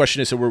the next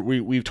question is, so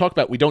we've talked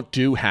about, we don't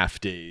do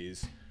half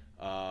days,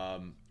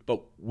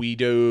 but we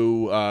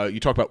do, you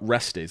talk about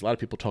rest days. A lot of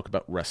people talk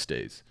about rest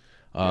days.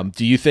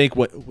 Do you think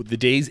the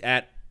days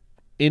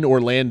in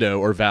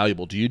Orlando are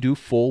valuable? Do you do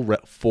full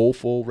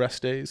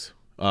rest days?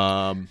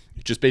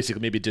 Just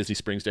basically maybe a Disney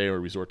Springs day or a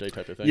resort day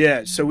type of thing?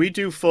 Yeah, so we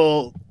do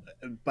full,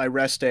 by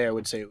rest day, I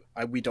would say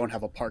we don't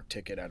have a park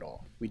ticket at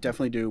all. We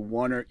definitely do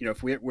one or,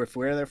 if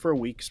we're there for a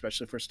week,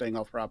 especially if we're staying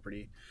off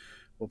property,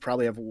 we'll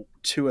probably have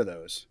 2 of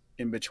those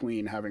in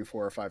between having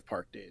 4 or 5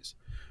 park days.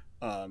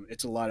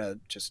 It's a lot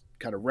of just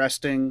kind of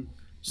resting,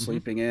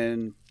 sleeping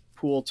in,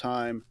 pool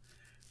time.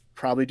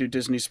 Probably do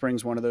Disney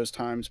Springs one of those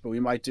times, but we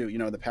might do,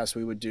 in the past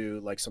we would do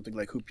like something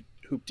like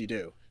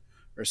Hoop-de-Doo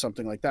or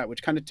something like that,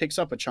 which kind of takes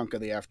up a chunk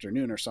of the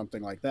afternoon or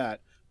something like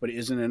that, but it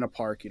isn't in a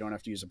park. You don't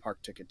have to use a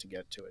park ticket to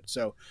get to it.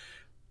 So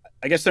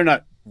I guess they're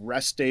not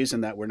rest days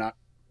in that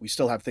we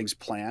still have things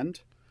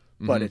planned,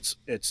 but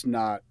it's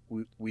not,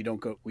 we don't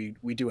go, we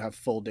do have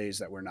full days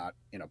that we're not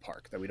in a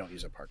park, that we don't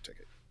use a park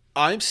ticket.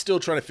 I'm still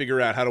trying to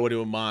figure out how do I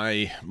do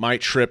my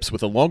trips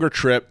with a longer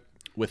trip,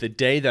 with a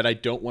day that I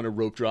don't want to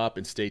rope drop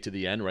and stay to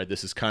the end, right?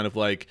 This is kind of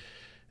like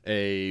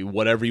a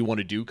whatever you want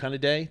to do kind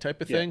of day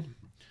type of thing.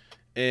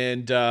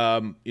 And,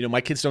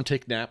 my kids don't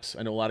take naps.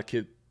 I know a lot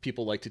of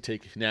people like to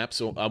take naps.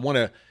 So I want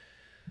to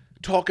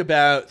talk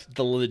about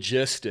the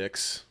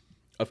logistics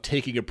of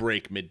taking a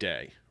break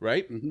midday,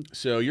 right?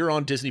 So you're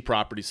on Disney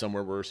property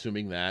somewhere. We're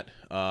assuming that.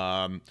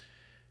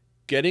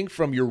 Getting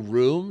from your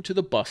room to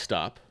the bus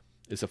stop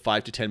is a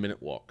 5 to 10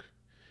 minute walk.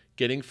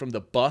 Getting from the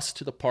bus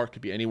to the park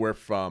could be anywhere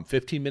from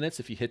 15 minutes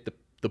if you hit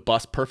the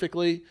bus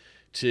perfectly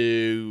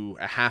to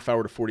a half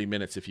hour to 40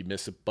 minutes if you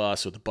miss a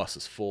bus or the bus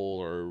is full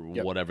or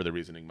whatever the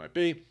reasoning might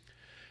be.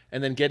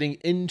 And then getting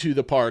into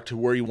the park to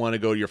where you want to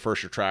go to your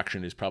first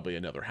attraction is probably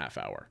another half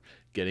hour.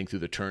 Getting through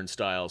the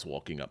turnstiles,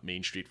 walking up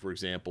Main Street, for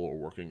example, or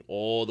working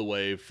all the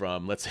way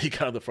from, let's say you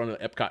got on the front of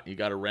Epcot and you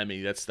got a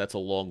Remy, that's a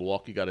long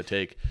walk you got to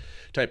take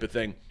type of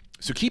thing.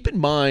 So keep in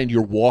mind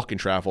your walk and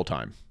travel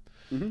time.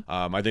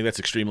 I think that's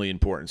extremely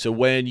important. So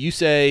when you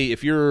say,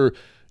 if you're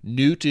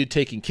new to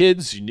taking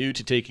kids, you're new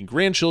to taking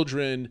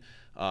grandchildren,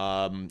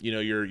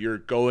 you're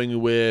going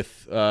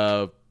with, you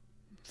are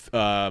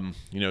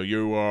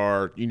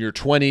in your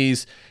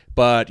 20s,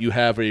 but you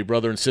have a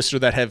brother and sister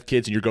that have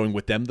kids and you're going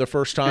with them the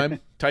first time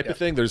type of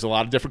thing. There's a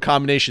lot of different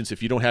combinations.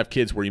 If you don't have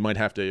kids where you might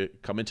have to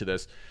come into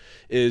this,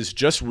 is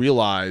just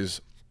realize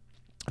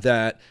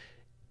that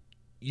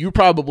you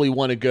probably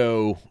want to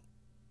go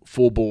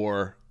full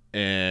bore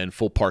and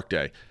full park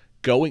day,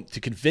 going to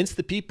convince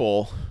the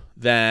people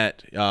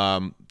that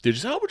they're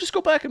just, we'll just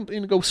go back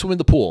and go swim in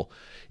the pool.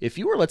 If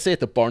you were, let's say, at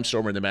the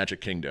Barnstormer in the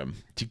Magic Kingdom,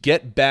 to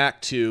get back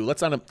to,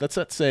 let's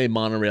not say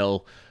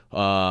Monorail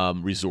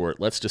resort,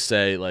 let's just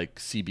say like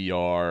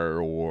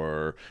CBR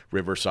or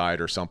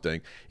Riverside or something,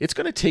 it's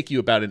going to take you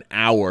about an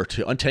hour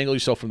to untangle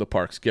yourself from the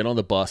parks, get on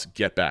the bus,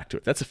 get back to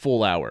it. That's a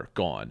full hour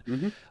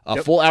gone.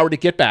 A full hour to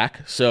get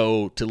back.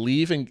 So to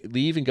leave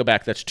and go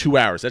back, that's 2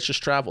 hours. That's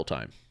just travel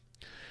time.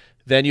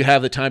 Then you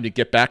have the time to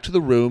get back to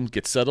the room,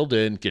 get settled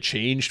in, get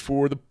changed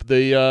for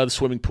the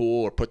swimming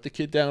pool, or put the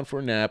kid down for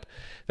a nap.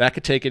 That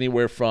could take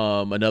anywhere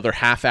from another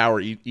half hour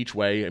each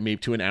way, maybe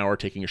to an hour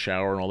taking a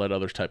shower and all that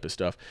other type of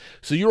stuff.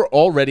 So you're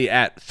already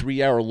at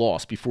 3 hour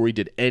loss before you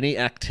did any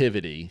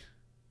activity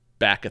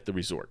back at the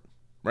resort,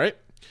 right?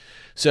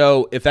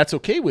 So if that's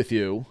okay with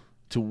you,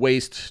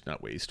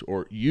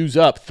 to use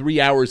up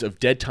 3 hours of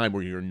dead time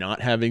where you're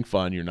not having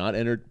fun, you're not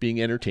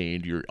being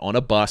entertained, you're on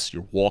a bus,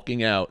 you're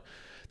walking out,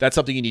 that's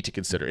something you need to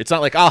consider. It's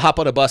not like, I'll hop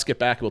on a bus, get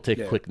back, and we'll take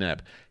a quick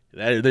nap.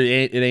 It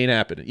ain't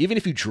happening. Even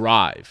if you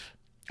drive,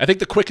 I think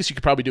the quickest you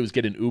could probably do is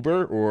get an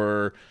Uber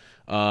or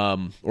a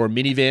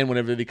minivan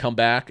whenever they come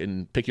back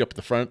and pick you up at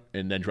the front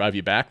and then drive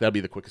you back. That'll be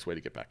the quickest way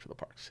to get back to the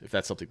parks, if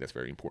that's something that's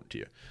very important to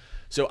you.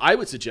 So I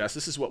would suggest,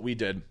 this is what we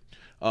did.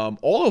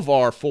 All of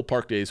our full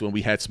park days when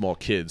we had small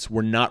kids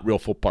were not real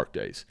full park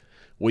days.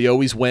 We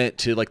always went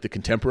to like the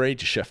Contemporary,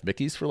 to Chef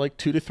Mickey's for like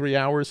 2 to 3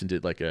 hours and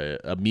did like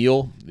a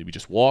meal. We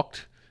just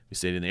walked. We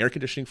stayed in the air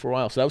conditioning for a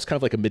while. So that was kind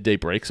of like a midday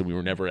break. So we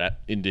were never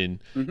in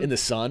the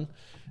sun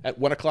at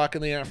 1 o'clock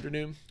in the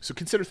afternoon. So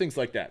consider things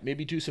like that.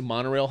 Maybe do some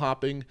monorail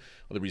hopping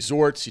or the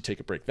resorts. You take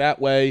a break that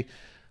way.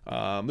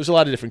 There's a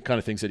lot of different kind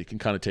of things that you can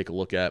kind of take a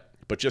look at.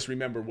 But just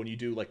remember, when you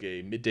do like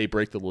a midday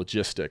break, the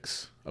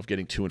logistics of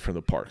getting to and from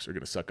the parks are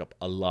going to suck up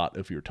a lot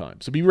of your time.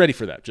 So be ready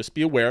for that. Just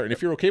be aware. And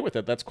if you're okay with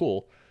that, that's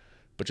cool.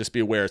 But just be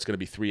aware it's going to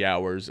be 3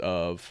 hours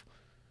of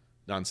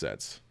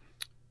nonsense.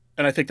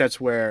 And I think that's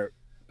where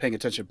paying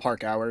attention to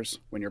park hours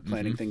when you're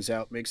planning things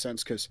out makes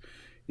sense, because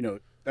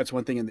that's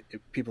one thing.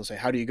 People say,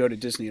 how do you go to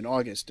Disney in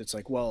August? It's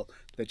like, well,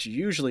 that's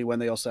usually when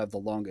they also have the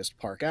longest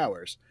park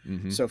hours.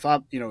 So if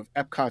if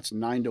Epcot's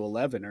 9 to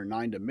 11 or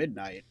 9 to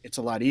midnight, it's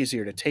a lot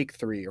easier to take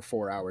 3 or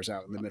 4 hours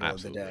out in the middle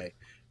of the day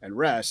and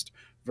rest,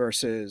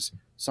 versus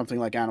something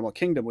like Animal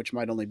Kingdom, which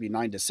might only be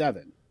 9 to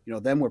 7.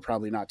 Then we're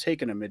probably not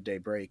taking a midday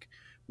break.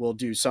 We'll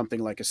do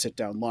something like a sit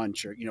down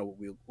lunch, or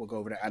we'll go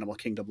over to Animal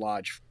Kingdom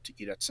Lodge to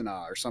eat at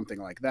Sanaa or something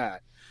like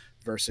that,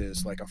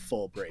 versus like a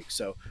full break.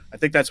 So I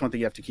think that's one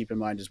thing you have to keep in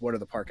mind, is what are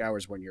the park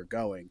hours when you're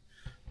going,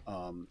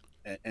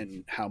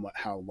 and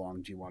how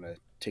long do you want to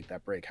take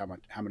that break?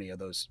 How many of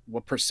those,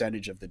 what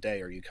percentage of the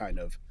day are you kind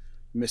of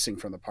missing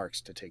from the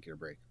parks to take your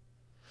break?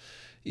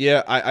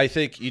 Yeah, I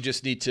think you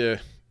just need to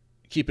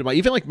keep in mind,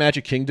 even like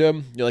Magic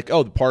Kingdom, you're like,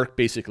 oh, the park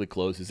basically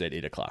closes at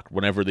 8 o'clock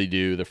whenever they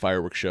do the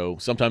fireworks show.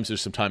 Sometimes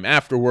there's some time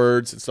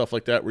afterwards and stuff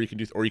like that where you can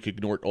do, or you could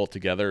ignore it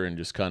altogether and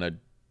just kind of,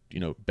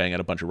 bang out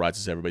a bunch of rides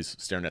as everybody's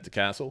staring at the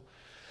castle.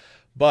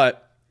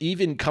 But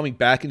even coming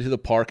back into the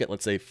park at,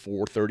 let's say,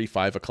 4:30,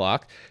 5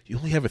 o'clock, you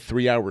only have a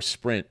 3-hour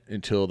sprint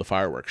until the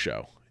fireworks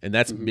show. And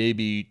that's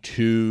maybe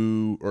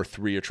 2 or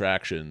 3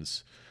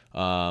 attractions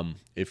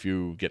if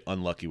you get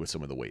unlucky with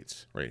some of the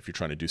waits, right? If you're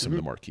trying to do some of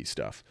the marquee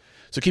stuff.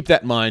 So keep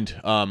that in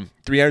mind.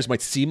 3 hours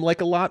might seem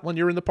like a lot when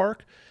you're in the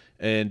park.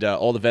 And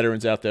all the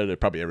veterans out there,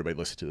 probably everybody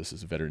listening to this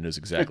as a veteran knows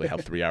exactly how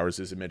 3 hours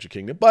is in Magic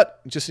Kingdom.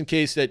 But just in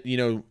case that,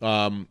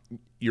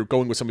 you're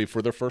going with somebody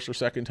for their first or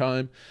second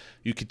time,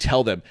 you could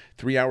tell them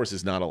 3 hours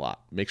is not a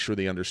lot. Make sure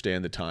they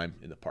understand the time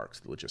in the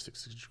parks. The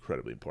logistics is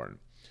incredibly important.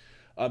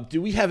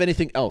 Do we have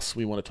anything else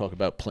we want to talk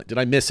about? Did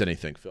I miss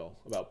anything, Phil,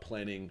 about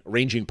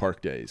arranging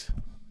park days?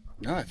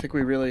 No, I think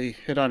we really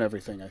hit on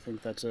everything. I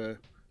think that's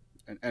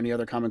any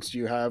other comments do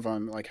you have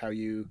on like how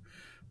you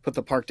put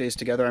the park days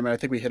together? I mean, I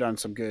think we hit on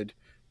some good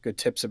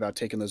tips about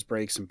taking those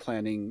breaks and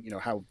planning,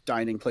 how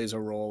dining plays a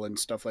role and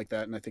stuff like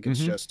that. And I think it's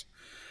just,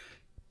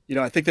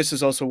 I think this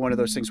is also one of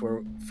those things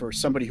where for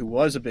somebody who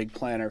was a big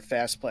planner,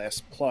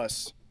 FastPass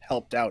Plus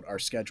helped out our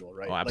schedule,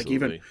 right? Oh,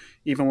 absolutely. Like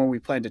even when we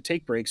planned to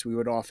take breaks, we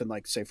would often,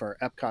 like, say for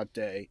our Epcot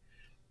day,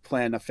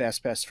 plan a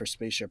FastPass for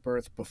Spaceship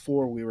Earth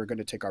before we were going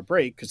to take our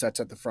break, because that's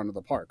at the front of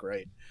the park,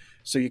 right?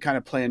 So you kind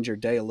of planned your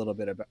day a little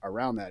bit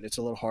around that. It's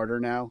a little harder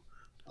now.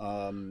 It's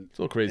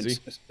a little crazy.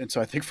 And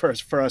so I think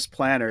for us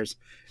planners,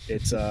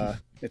 it's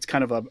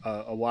kind of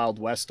a Wild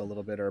West a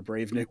little bit, or a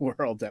Brave New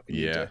World that we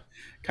need to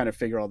kind of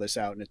figure all this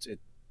out. And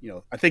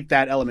I think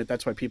that element,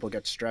 that's why people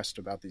get stressed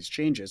about these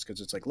changes,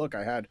 because it's like, look,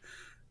 I had,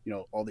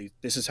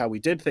 this is how we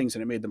did things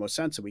and it made the most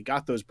sense. And we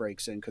got those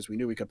breaks in because we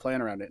knew we could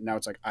plan around it. And now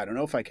it's like, I don't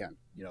know if I can,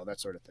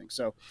 that sort of thing.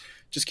 So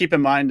just keep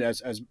in mind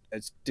as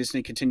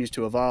Disney continues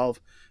to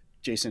evolve.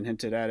 Jason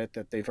hinted at it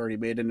that they've already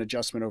made an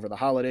adjustment over the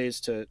holidays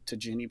to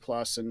Genie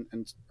Plus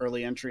and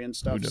early entry and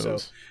stuff. So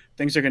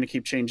things are going to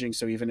keep changing.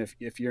 So even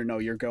if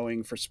you're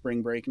going for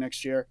spring break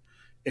next year,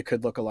 it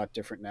could look a lot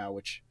different now,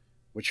 which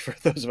for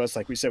those of us,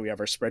 like we said, we have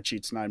our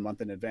spreadsheets 9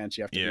 months in advance.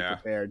 You have to be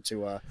prepared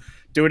to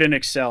do it in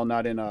Excel,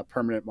 not in a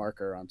permanent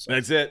marker on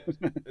something.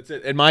 That's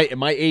it. And my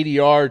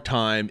ADR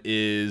time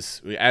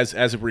is, as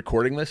of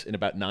recording this, in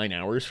about 9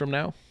 hours from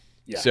now.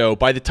 Yeah. So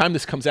by the time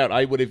this comes out,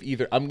 I'm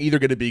either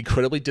going to be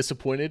incredibly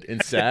disappointed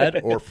and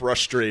sad, or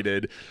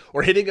frustrated,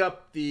 or hitting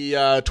up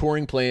the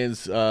touring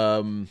plans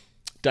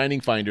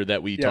dining finder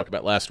that we talked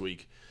about last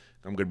week.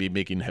 I'm going to be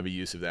making heavy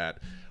use of that.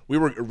 We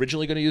were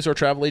originally going to use our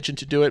travel agent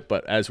to do it,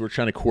 but as we're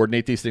trying to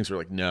coordinate these things, we're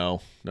like,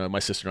 no, my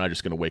sister and I are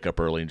just going to wake up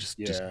early and just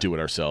do it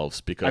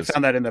ourselves. Because I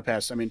found that in the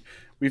past. I mean,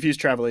 we've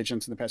used travel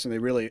agents in the past, and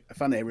I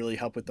found they really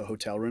help with the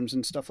hotel rooms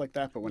and stuff like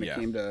that. But when it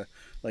came to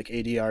like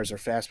ADRs or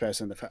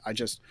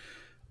FastPass,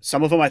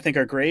 some of them I think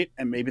are great,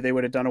 and maybe they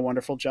would have done a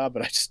wonderful job,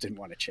 but I just didn't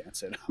want to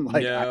chance it. I'm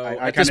like,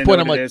 I kind of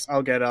know what it is.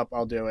 I'll get up,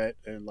 I'll do it,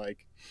 and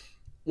like.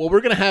 Well,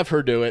 we're going to have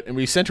her do it, and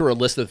we sent her a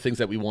list of the things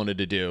that we wanted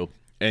to do.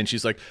 And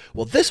she's like,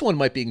 well, this one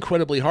might be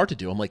incredibly hard to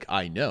do. I'm like,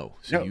 I know.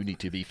 So you need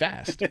to be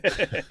fast.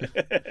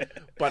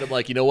 But I'm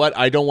like, you know what?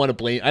 I don't want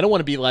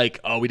to be like,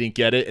 oh, we didn't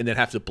get it, and then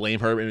have to blame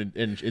her. And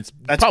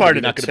that's probably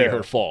not going to be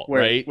her fault,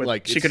 right?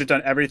 Like she could have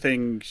done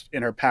everything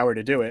in her power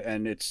to do it,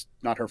 and it's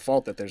not her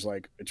fault that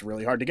it's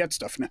really hard to get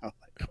stuff now.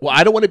 Well,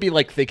 I don't want to be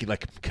like thinking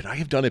like, could I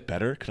have done it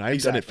better? Could I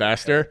have done it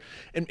faster?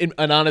 And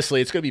honestly,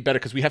 it's going to be better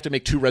because we have to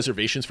make 2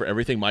 reservations for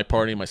everything, my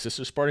party and my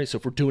sister's party. So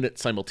if we're doing it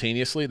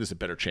simultaneously, there's a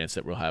better chance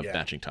that we'll have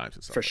matching times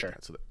and stuff. For sure.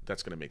 That. So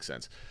that's going to make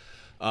sense.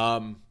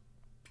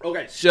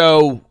 Okay,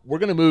 so we're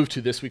going to move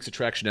to this week's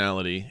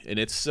attractionality, and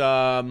it's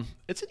an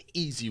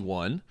easy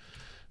one.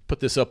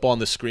 Put this up on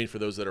the screen for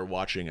those that are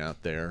watching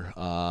out there.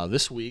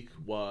 This week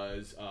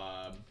was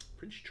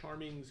Prince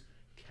Charming's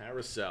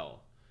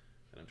Carousel.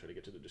 And I'm trying to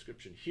get to the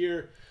description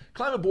here.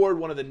 Climb aboard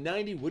one of the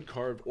 90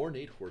 wood-carved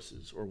ornate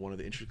horses or one of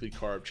the intricately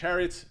carved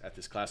chariots at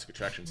this classic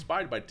attraction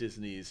inspired by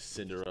Disney's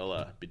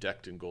Cinderella,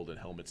 bedecked in golden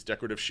helmets,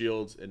 decorative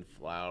shields, and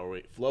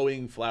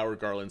flowing flower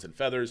garlands and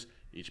feathers.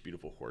 Each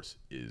beautiful horse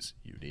is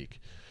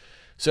unique.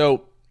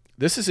 So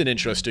this is an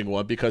interesting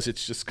one because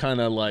it's just kind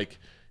of like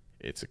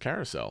it's a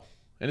carousel.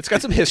 And it's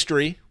got some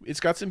history. It's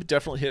got some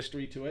definite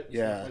history to it and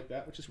stuff like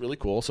that, which is really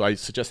cool. So I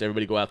suggest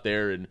everybody go out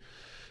there and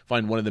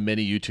find one of the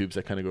many YouTubes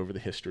that kind of go over the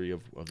history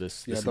of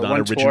this the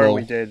one tour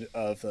we did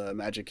of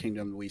Magic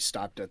Kingdom, we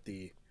stopped at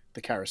the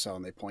carousel,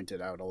 and they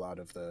pointed out a lot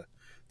of the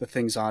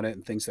things on it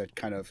and things that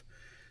kind of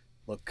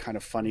look kind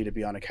of funny to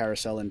be on a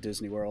carousel in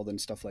Disney World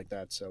and stuff like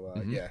that. So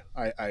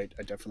I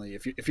definitely,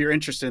 if you're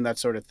interested in that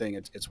sort of thing,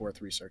 it's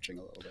worth researching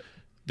a little bit.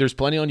 There's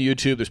plenty on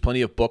YouTube. There's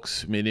plenty of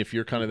books. I mean, if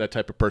you're kind of that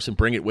type of person,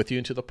 bring it with you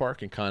into the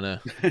park and kind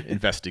of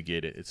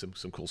investigate it. It's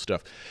some cool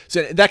stuff.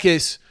 So in that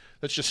case,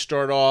 let's just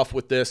start off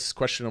with this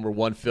question number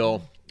 1,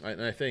 Phil.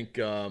 I think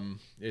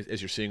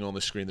as you're seeing on the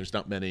screen, there's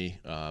not many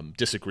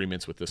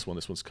disagreements with this one.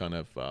 This one's kind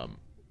of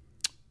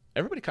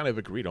everybody kind of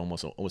agreed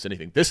almost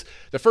anything.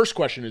 The first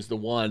question is the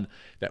one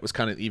that was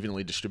kind of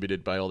evenly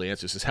distributed by all the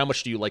answers, is how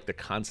much do you like the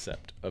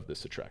concept of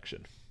this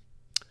attraction?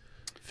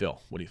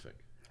 Phil, what do you think?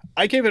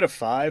 I gave it a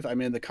 5. I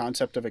mean, the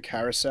concept of a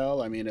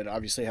carousel, I mean, it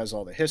obviously has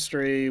all the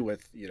history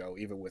with,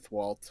 even with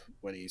Walt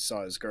when he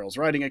saw his girls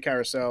riding a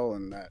carousel,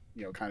 and that,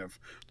 kind of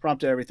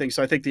prompted everything.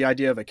 So I think the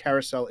idea of a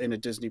carousel in a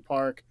Disney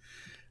park,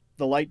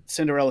 the light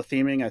Cinderella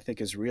theming, I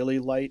think, is really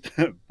light,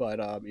 but,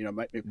 it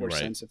might make more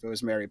sense if it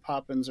was Mary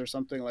Poppins or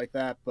something like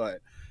that. But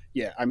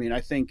yeah, I mean,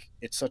 I think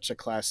it's such a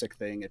classic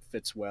thing. It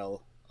fits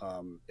well.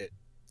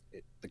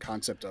 The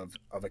concept of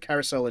a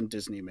carousel in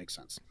Disney makes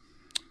sense.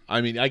 I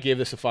mean, I gave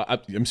this a 5.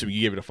 I'm assuming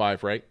you gave it a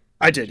 5, right?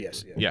 I did,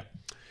 yes. Yeah.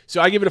 So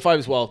I give it a 5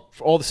 as well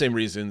for all the same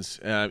reasons.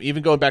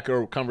 Even going back to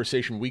our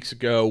conversation weeks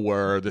ago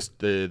where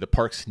the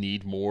parks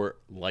need more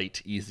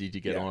light, easy to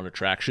get on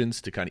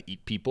attractions to kind of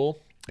eat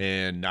people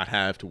and not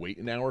have to wait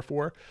an hour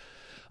for.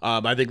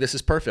 I think this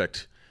is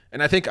perfect.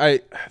 And I think there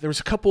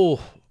was a couple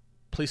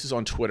places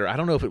on Twitter. I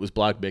don't know if it was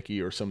Blog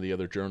Mickey or some of the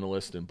other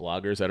journalists and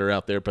bloggers that are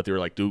out there, but they were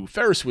like, do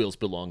Ferris wheels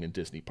belong in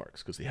Disney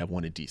parks? Because they have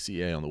one in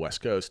DCA on the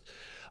West Coast.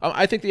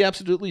 I think they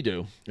absolutely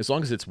do, as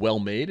long as it's well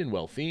made and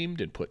well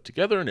themed and put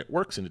together and it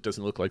works and it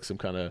doesn't look like some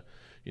kind of,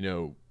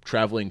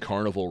 traveling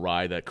carnival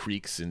ride that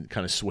creaks and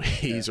kind of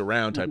sways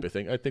around type of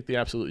thing. I think they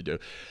absolutely do.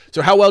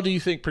 So how well do you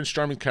think Prince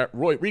Charming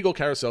Regal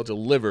Carousel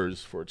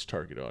delivers for its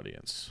target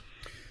audience?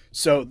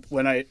 So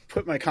when I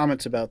put my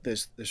comments about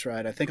this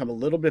ride, I think I'm a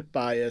little bit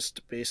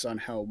biased based on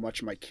how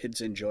much my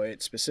kids enjoy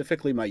it,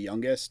 specifically my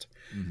youngest.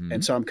 Mm-hmm.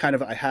 And so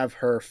I have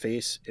her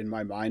face in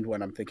my mind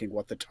when I'm thinking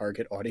what the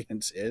target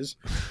audience is.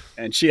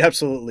 And she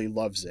absolutely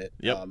loves it.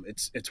 Yep.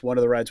 It's one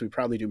of the rides we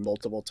probably do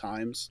multiple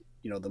times,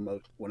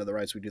 one of the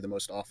rides we do the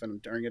most often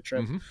during a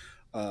trip.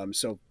 Mm-hmm.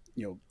 So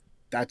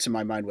that's in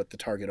my mind what the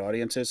target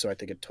audience is. So I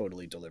think it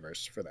totally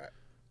delivers for that.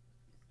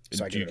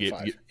 So I give it a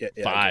 5. Yeah,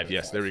 5,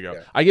 yes, 5. There we go.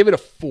 Yeah. I give it a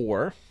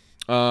 4.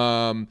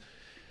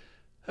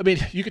 I mean,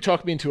 you could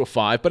talk me into a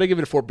 5, but I give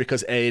it a 4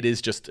 because it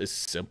is just a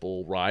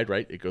simple ride,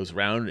 right? It goes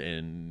around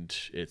and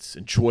it's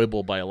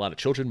enjoyable by a lot of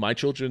children. My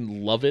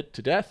children love it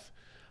to death.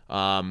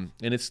 And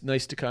it's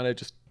nice to kind of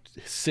just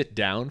sit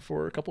down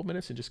for a couple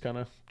minutes and just kind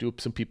of do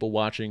some people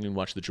watching and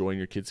watch the joy in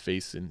your kid's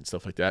face and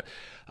stuff like that.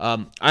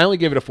 I only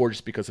gave it a 4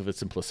 just because of its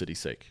simplicity's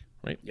sake.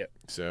 Right. Yep.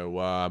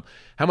 So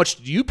how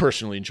much do you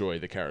personally enjoy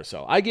the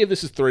carousel? I gave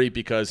this a 3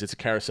 because it's a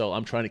carousel.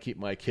 I'm trying to keep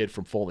my kid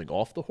from falling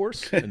off the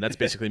horse, and that's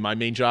basically my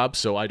main job.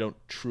 So I don't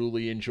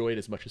truly enjoy it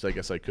as much as I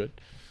guess I could.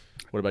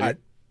 What about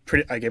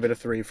you? I gave it a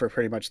 3 for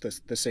pretty much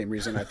the same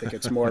reason. I think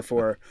it's more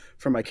for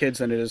my kids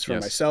than it is for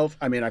myself.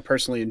 I mean, I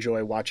personally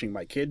enjoy watching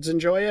my kids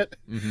enjoy it.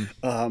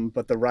 Mm-hmm.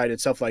 But the ride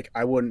itself, like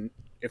I wouldn't,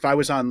 if I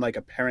was on like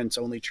a parents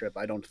only trip,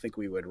 I don't think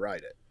we would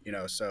ride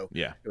it, so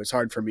it was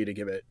hard for me to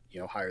give it,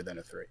 higher than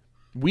a 3.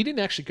 We didn't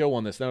actually go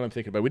on this. Now that I'm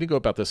thinking about it, we didn't go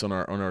about this on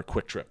our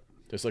quick trip.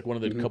 There's like one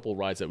of the couple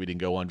rides that we didn't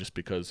go on just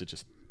because it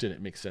just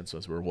didn't make sense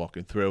as we were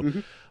walking through.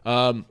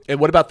 Mm-hmm. And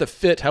what about the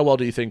fit? How well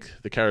do you think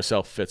the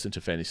carousel fits into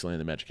Fantasyland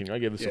and the Magic Kingdom? I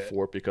gave this a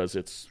 4 because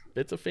it's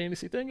a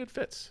fantasy thing. It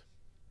fits.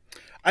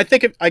 I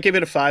think I gave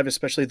it a 5,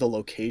 especially the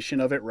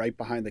location of it right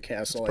behind the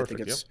castle.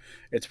 Perfect, I think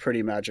it's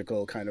pretty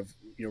magical, kind of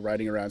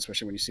riding around,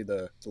 especially when you see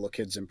the little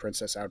kids in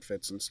princess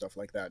outfits and stuff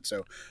like that.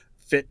 So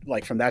fit,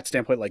 like from that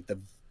standpoint, like the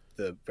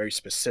very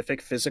specific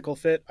physical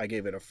fit, I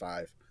gave it a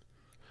 5.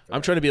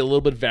 I'm trying to be a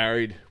little bit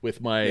varied with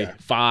my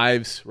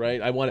 5s,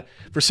 right? I want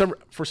to,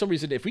 for some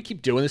reason, if we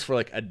keep doing this for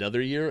like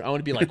another year, I want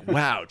to be like,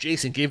 wow,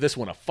 Jason gave this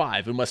one a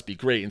 5. It must be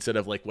great, instead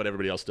of like what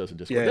everybody else does in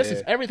Discord.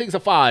 Everything's a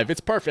 5.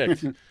 It's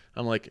perfect.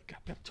 I'm like,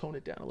 I've got to tone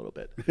it down a little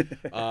bit.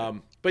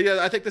 But yeah,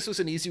 I think this was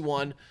an easy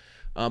one.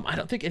 I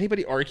don't think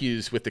anybody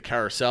argues with the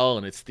carousel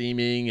and its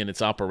theming and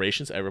its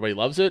operations. Everybody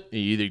loves it. You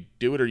either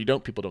do it or you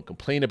don't. People don't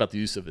complain about the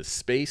use of this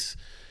space.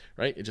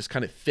 Right, it just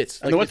kind of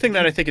fits. And the one thing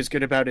that I think is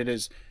good about it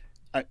is,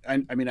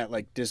 I mean, at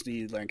like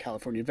Disneyland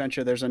California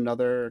Adventure, there's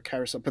another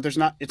carousel, but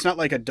it's not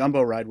like a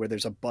Dumbo ride where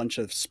there's a bunch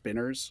of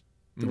spinners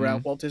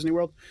throughout Walt Disney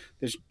World.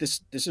 This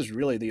is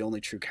really the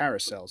only true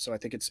carousel, so I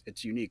think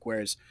it's unique.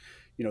 Whereas,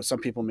 some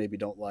people maybe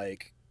don't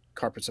like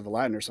Carpets of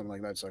Aladdin or something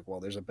like that. It's like,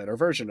 well, there's a better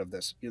version of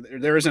this.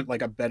 There isn't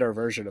like a better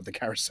version of the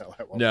carousel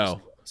at Walt Disney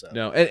World. So.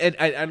 No, and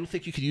I don't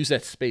think you could use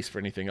that space for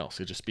anything else.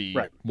 It'd just be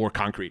more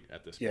concrete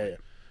at this point. Yeah.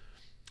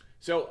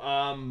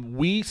 So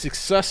we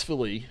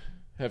successfully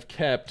have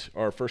kept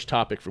our first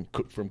topic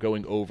from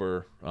going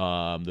over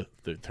the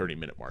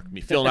 30-minute mark. I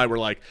mean, Phil and I were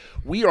like,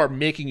 we are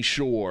making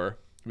sure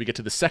we get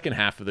to the second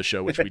half of the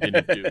show, which we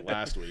didn't do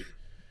last week.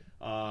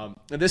 And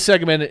this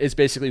segment is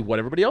basically what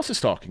everybody else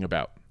is talking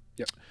about.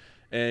 Yep.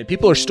 And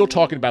people are still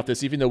talking about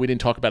this, even though we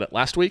didn't talk about it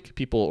last week.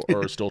 People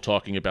are still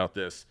talking about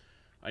this.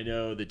 I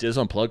know the Diz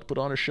Unplugged put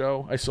on a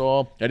show I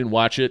saw. I didn't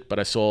watch it, but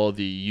I saw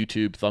the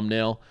YouTube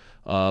thumbnail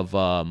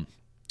of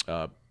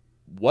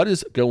what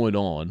is going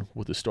on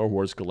with the Star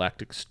Wars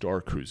Galactic Star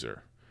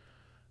Cruiser.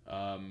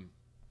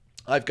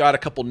 I've got a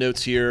couple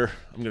notes here.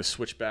 I'm going to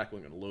switch back. I'm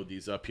going to load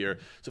these up here.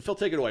 So Phil,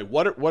 take it away.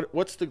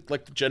 What's the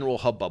general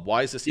hubbub?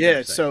 Why is this?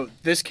 Yeah. So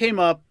this came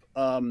up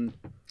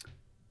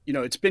you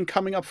know, it's been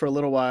coming up for a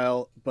little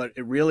while, but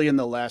it really in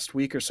the last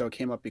week or so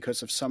came up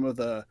because of some of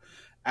the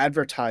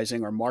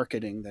advertising or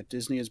marketing that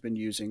Disney has been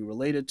using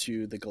related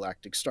to the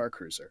Galactic Star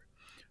Cruiser.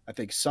 I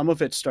think some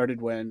of it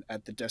started when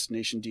at the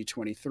Destination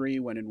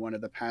D23, when in one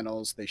of the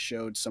panels they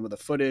showed some of the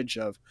footage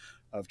of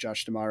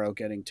Josh D'Amaro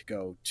getting to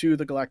go to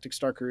the Galactic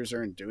Star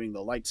Cruiser and doing the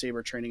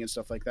lightsaber training and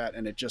stuff like that.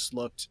 And it just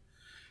looked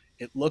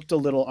a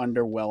little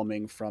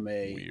underwhelming from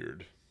a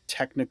Weird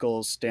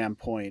technical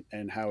standpoint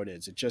and how it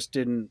is. It just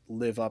didn't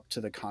live up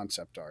to the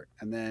concept art.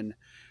 And then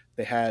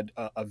they had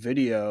a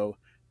video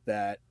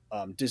that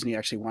Disney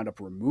actually wound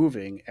up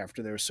removing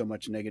after there was so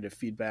much negative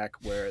feedback,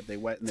 where they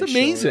went and it's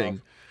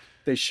amazing.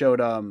 They showed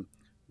I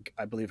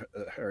believe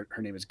her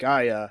name is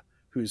Gaia,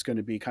 who's going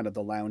to be kind of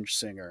the lounge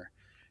singer.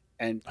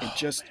 And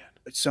it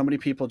so many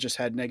people just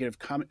had negative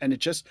comment. And it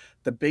just,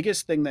 the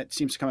biggest thing that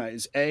seems to come out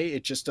is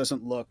it just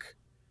doesn't look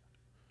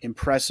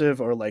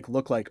impressive or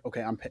look like,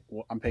 okay, I'm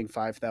paying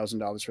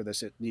 $5,000 for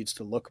this. It needs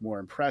to look more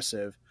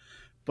impressive.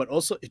 But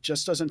also it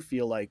just doesn't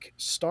feel like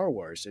Star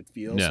Wars. It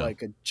feels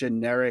like a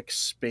generic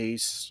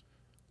space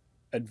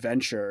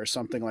adventure or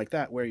something like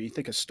that, where you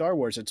think of Star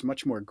Wars, it's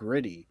much more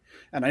gritty.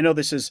 And I know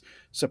this is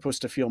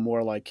supposed to feel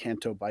more like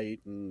Canto Bight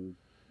and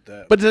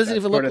but it doesn't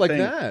even look like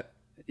that.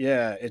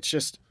 Yeah, it's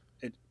just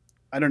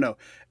I don't know.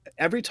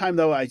 Every time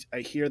though I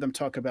hear them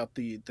talk about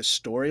the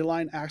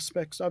storyline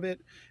aspects of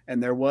it,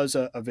 and there was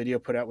a video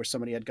put out where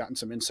somebody had gotten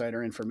some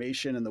insider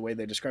information, and the way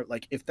they describe it,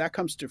 like if that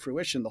comes to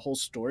fruition, the whole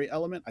story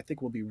element I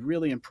think will be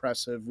really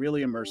impressive,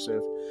 really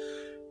immersive.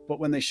 But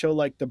when they show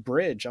like the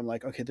bridge, I'm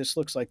like, okay, this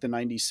looks like the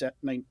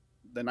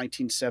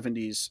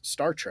 1970s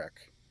Star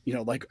Trek, you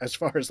know, like as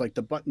far as like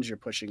the buttons you're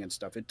pushing and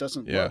stuff, it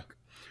doesn't look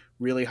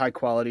really high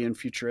quality and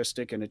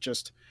futuristic. And it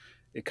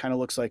kind of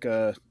looks like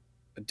a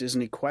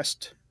Disney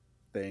Quest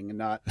thing and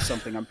not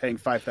something I'm paying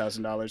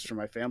 $5,000 for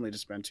my family to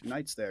spend 2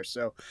 nights there.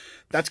 So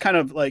that's kind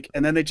of like,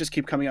 and then they just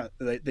keep coming out.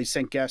 They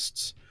sent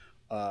guests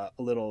a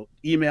little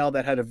email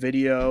that had a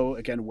video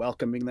again,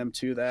 welcoming them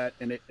to that.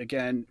 And it,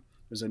 again,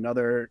 was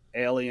another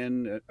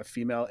alien, a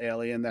female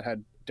alien that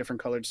had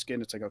different colored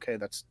skin. It's like, okay,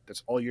 that's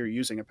all you're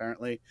using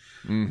apparently.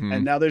 Mm-hmm.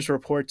 And now there's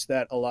reports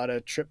that a lot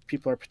of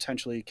people are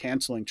potentially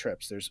canceling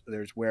trips.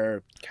 There's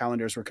where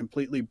calendars were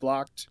completely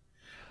blocked.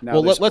 Now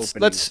well,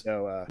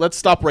 let's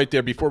stop right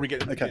there before we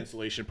get into the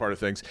cancellation part of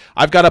things.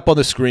 I've got up on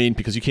the screen,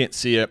 because you can't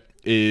see it,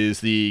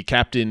 is the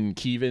Captain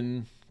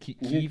Keevan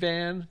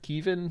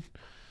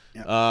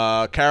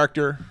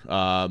character.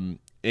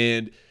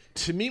 And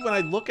to me, when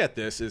I look at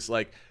this, is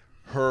like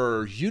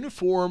her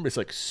uniform is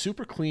like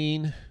super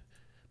clean,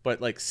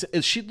 but like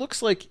she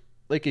looks like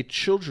a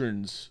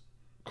children's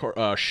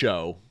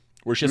show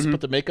where she has to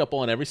put the makeup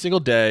on every single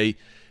day,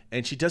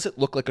 and she doesn't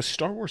look like a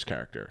Star Wars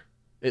character.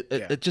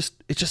 It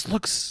just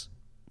looks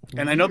and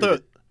weird. I know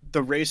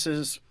the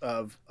races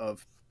of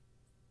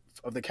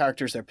the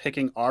characters they're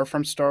picking are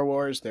from Star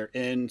Wars. They're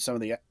in some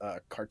of the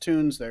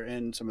cartoons, they're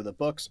in some of the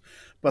books,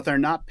 but they're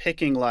not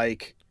picking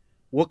like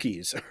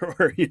Wookiees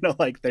or you know,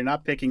 like they're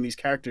not picking these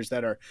characters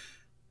that are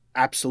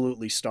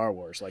absolutely Star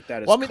Wars. Like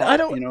that is I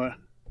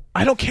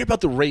don't care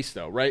about the race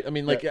though, right? I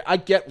mean, like I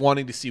get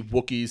wanting to see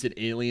Wookiees and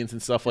aliens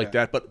and stuff like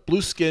that, but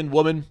blue-skinned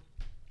woman,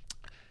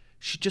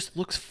 she just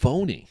looks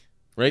phony.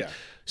 Right? Yeah.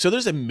 So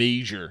there's a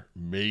major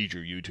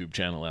YouTube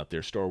channel out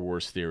there, Star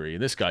Wars Theory,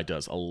 and this guy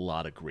does a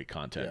lot of great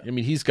content. Yeah. I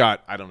mean, he's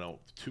got,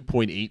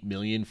 2.8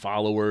 million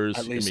followers.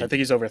 At least. I think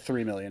he's over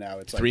 3 million now.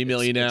 It's 3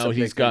 million now.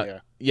 He's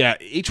got,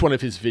 each one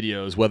of his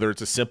videos, whether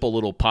it's a simple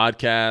little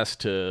podcast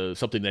to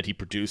something that he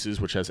produces,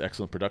 which has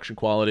excellent production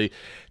quality,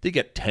 they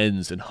get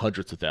tens and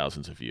hundreds of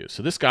thousands of views.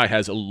 So this guy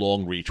has a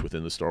long reach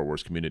within the Star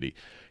Wars community.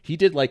 He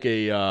did like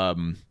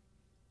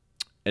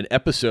an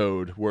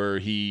episode where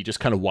he just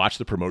kind of watched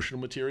the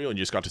promotional material and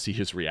you just got to see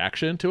his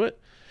reaction to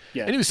it.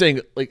 Yeah. And he was saying,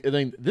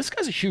 this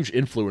guy's a huge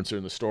influencer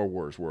in the Star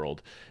Wars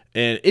world.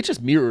 And it just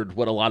mirrored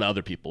what a lot of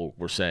other people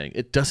were saying.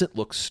 It doesn't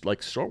look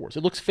like Star Wars.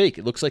 It looks fake.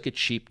 It looks like a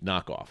cheap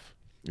knockoff,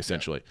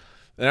 essentially.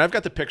 Yeah. And I've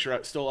got the picture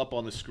still up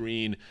on the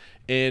screen.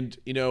 And,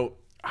 I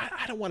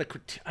don't want to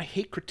I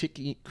hate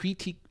critiquing.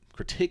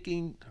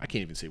 I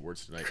can't even say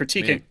words tonight.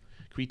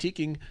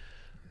 Critiquing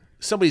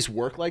somebody's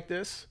work like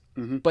this.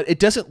 Mm-hmm. But it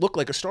doesn't look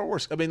like a Star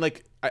Wars. I mean,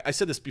 like I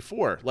said this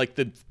before, like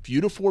the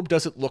uniform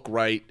doesn't look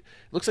right. It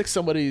looks like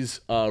somebody's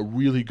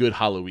really good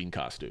Halloween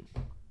costume.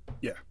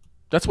 Yeah.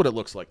 That's what it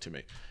looks like to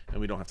me.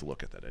 And we don't have to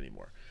look at that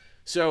anymore.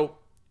 So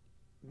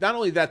not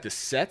only that, the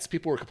sets,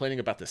 people were complaining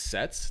about the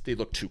sets. They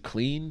look too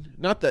clean.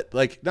 Not that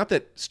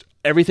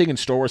everything in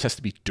Star Wars has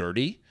to be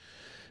dirty,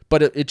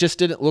 but it just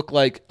didn't look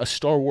like a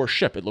Star Wars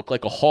ship. It looked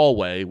like a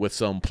hallway with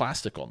some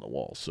plastic on the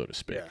walls, so to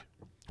speak. Yeah.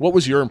 What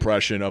was your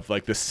impression of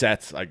like the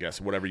sets, I guess,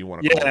 whatever you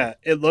want to call it? Yeah,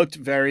 it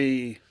looked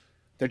there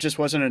just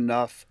wasn't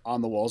enough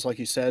on the walls, like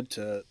you said,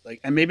 to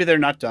and maybe they're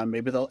not done.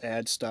 Maybe they'll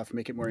add stuff,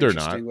 make it more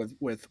interesting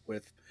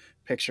with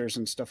pictures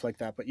and stuff like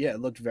that. But yeah, it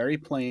looked very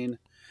plain.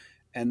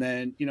 And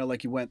then,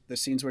 like the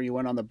scenes where you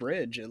went on the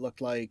bridge, it looked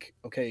like,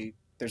 okay,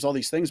 there's all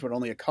these things, but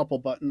only a couple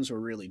buttons were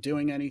really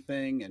doing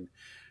anything. And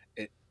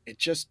it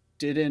just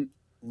didn't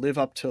live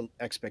up to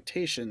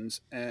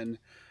expectations. And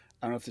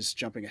I don't know if this is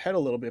jumping ahead a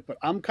little bit, but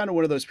I'm kind of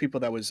one of those people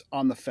that was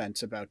on the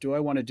fence about, do I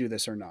want to do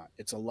this or not?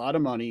 It's a lot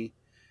of money,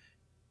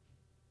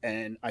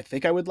 and I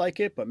think I would like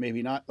it, but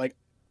maybe not. Like,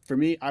 for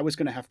me, I was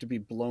going to have to be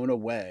blown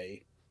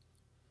away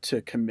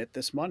to commit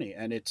this money,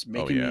 and it's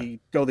making me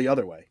go the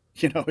other way.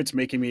 You know, it's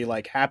making me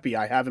like happy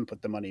I haven't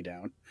put the money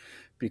down,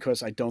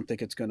 because I don't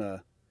think it's going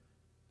to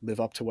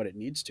live up to what it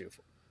needs to.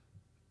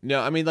 No,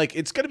 I mean, like,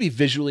 it's going to be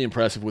visually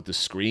impressive with the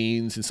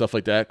screens and stuff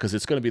like that, because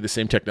it's going to be the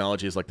same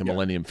technology as like the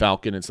Millennium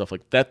Falcon and stuff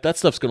like that. That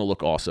stuff's going to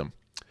look awesome.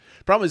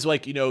 Problem is,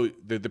 like, you know,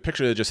 the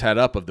picture that I just had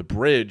up of the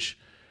bridge,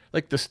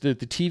 like the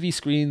TV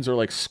screens are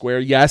like square.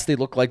 Yes, they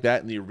look like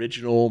that in the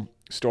original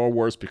Star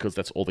Wars because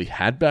that's all they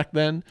had back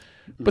then.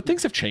 But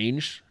things have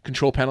changed.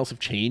 Control panels have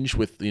changed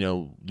with, you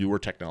know, newer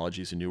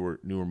technologies and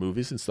newer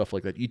movies and stuff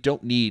like that. You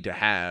don't need to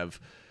have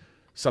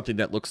something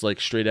that looks like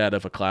straight out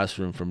of a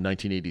classroom from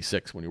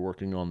 1986 when you're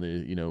working on the,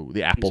 you know,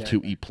 the Apple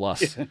IIe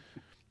Plus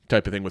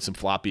type of thing with some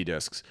floppy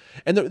disks.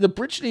 And the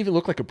bridge didn't even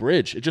look like a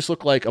bridge. It just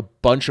looked like a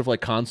bunch of like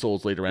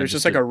consoles laid around. There's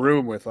just like a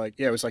room with like,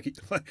 it was like, it's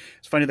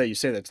funny that you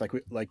say that. It's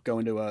like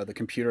going to the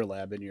computer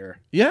lab in your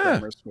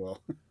grammar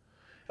school.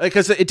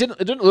 Because it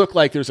didn't look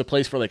like there's a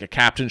place for like a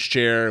captain's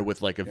chair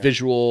with like a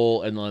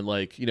visual and then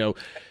like, you know,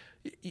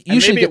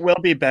 maybe it will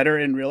be better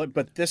in real,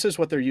 but this is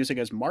what they're using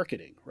as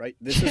marketing, right?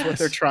 This is what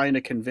they're trying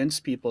to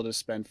convince people to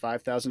spend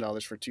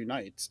 $5,000 for 2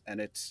 nights, and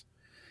it's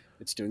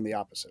doing the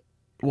opposite.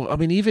 Well, I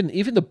mean,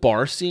 even the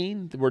bar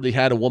scene where they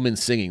had a woman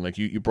singing, like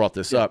you brought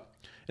this up,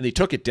 and they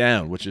took it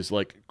down, which is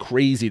like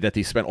crazy that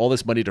they spent all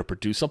this money to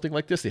produce something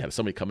like this. They had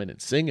somebody come in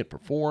and sing and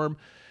perform,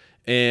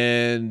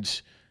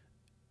 and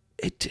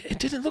it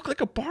didn't look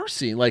like a bar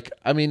scene. Like,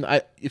 I mean,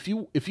 if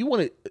you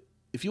want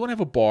to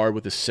have a bar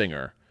with a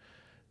singer,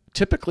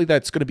 typically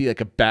that's going to be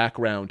like a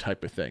background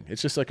type of thing.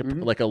 It's just like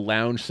a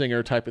lounge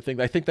singer type of thing.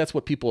 I think that's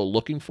what people are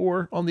looking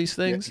for on these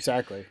things. Yeah,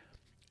 exactly.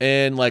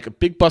 And like a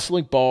big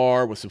bustling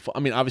bar with some fun. I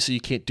mean, obviously you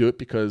can't do it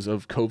because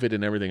of COVID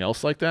and everything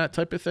else like that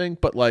type of thing.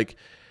 But like,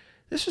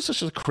 this is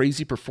such a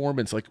crazy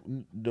performance. Like,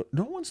 no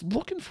one's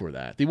looking for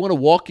that. They want to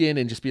walk in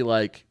and just be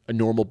like a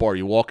normal bar.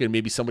 You walk in,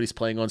 maybe somebody's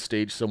playing on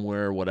stage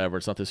somewhere or whatever.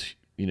 It's not this,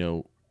 you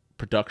know,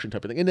 production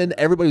type of thing. And then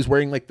everybody's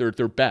wearing like their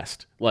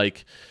best,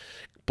 like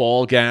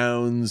ball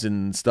gowns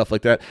and stuff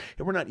like that.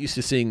 And we're not used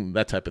to seeing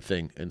that type of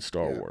thing in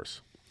Star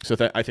Wars.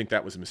 So I think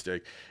that was a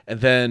mistake.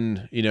 And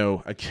then, you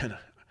know, again,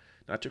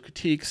 not to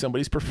critique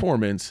somebody's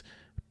performance,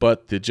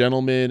 but the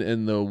gentleman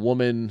and the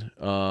woman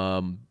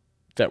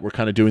that were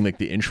kind of doing like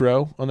the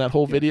intro on that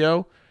whole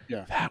video,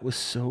 that was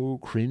so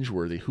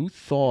cringeworthy. Who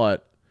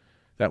thought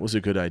that was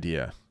a good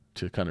idea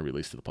to kind of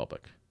release to the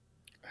public?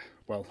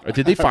 Well, or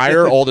did they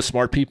fire all the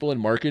smart people in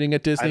marketing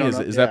at Disney?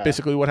 Is that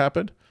basically what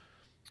happened?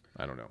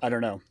 I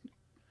don't know.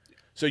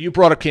 So you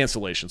brought up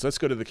cancellations. Let's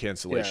go to the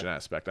cancellation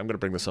aspect. I'm going to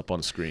bring this up on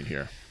the screen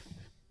here.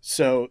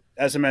 So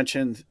as I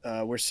mentioned,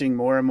 we're seeing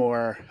more and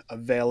more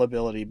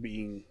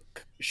availability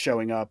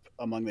showing up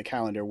among the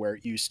calendar where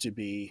it used to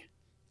be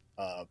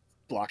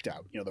blocked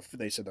out. You know,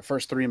 they said the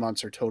first 3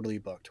 months are totally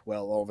booked.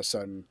 Well, all of a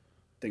sudden,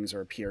 things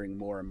are appearing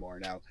more and more.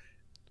 Now,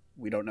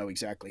 we don't know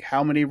exactly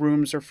how many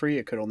rooms are free.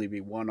 It could only be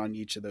one on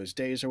each of those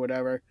days or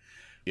whatever.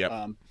 Yep.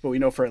 But we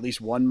know for at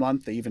least 1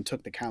 month, they even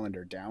took the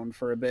calendar down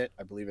for a bit.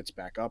 I believe it's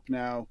back up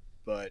now.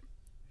 But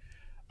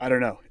I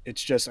don't know.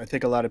 It's just, I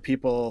think a lot of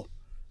people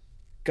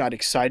got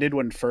excited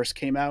when it first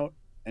came out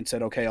and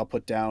said, okay, I'll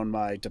put down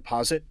my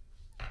deposit.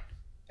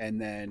 And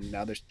then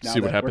now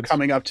we're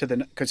coming up to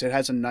because it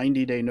has a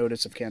 90-day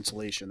notice of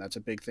cancellation. That's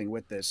a big thing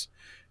with this.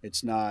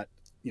 It's not,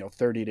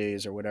 30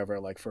 days or whatever,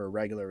 like for a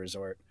regular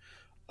resort.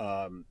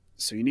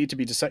 So you need to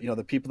be decided,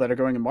 the people that are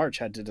going in March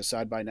had to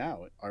decide by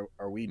now,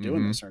 are we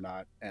doing this or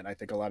not? And I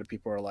think a lot of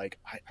people are like,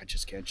 I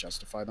just can't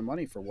justify the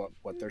money for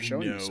what they're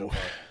showing you so far.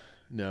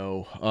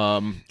 No.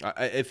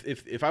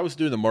 If I was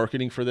doing the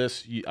marketing for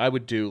this, I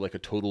would do like a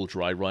total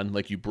dry run.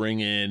 Like you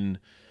bring in,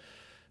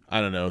 I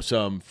don't know,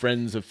 some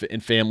friends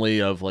and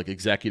family of like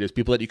executives,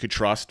 people that you could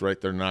trust, right?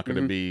 They're not going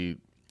to be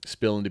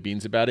spilling the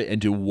beans about it,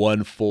 and do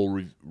one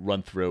full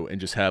run through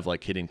and just have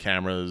like hidden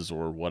cameras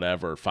or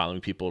whatever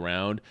following people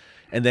around,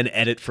 and then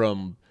edit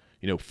from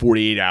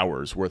 48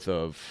 hours worth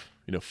of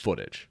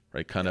footage,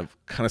 right? Kind of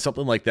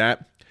something like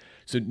that.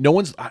 So no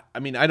one's.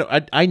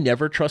 I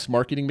never trust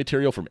marketing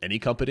material from any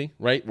company,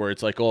 right? Where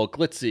it's like all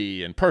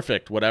glitzy and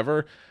perfect,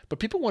 whatever. But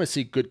people want to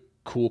see good,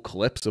 cool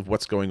clips of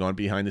what's going on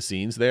behind the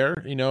scenes there,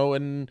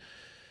 and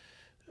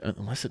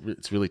unless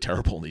it's really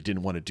terrible and they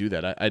didn't want to do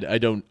that, I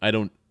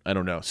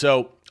don't know.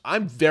 So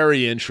I'm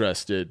very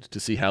interested to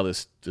see how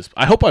this.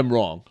 I hope I'm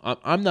wrong.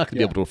 I'm not going to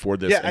be able to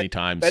afford this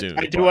anytime soon.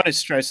 I do want to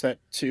stress that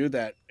too.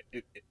 That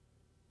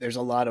there's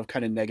a lot of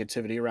kind of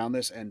negativity around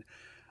this, and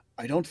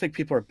I don't think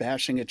people are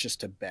bashing it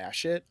just to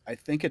bash it. I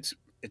think it's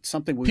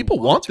something people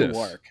want to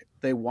work.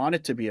 They want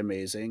it to be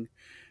amazing.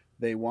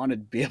 They want to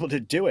be able to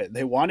do it.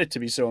 They want it to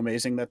be so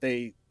amazing that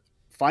they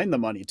find the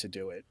money to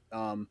do it.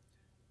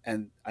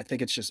 And I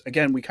think it's just,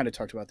 again, we kind of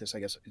talked about this,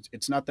 I guess.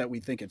 It's not that we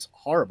think it's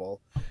horrible.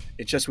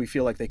 It's just we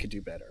feel like they could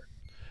do better.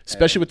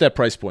 Especially with that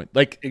price point.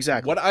 Like,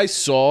 exactly. What I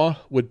saw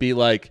would be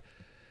like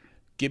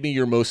give me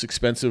your most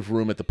expensive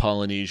room at the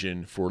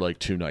Polynesian for like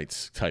 2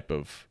 nights type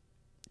of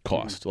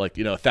cost, like,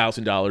 you know,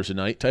 $1,000 a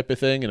night type of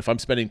thing. And if I'm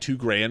spending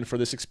 $2,000 for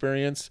this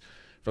experience,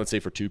 let's say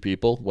for 2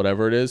 people,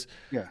 whatever it is,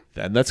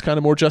 then that's kind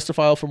of more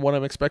justifiable from what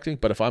I'm expecting.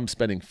 But if I'm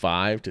spending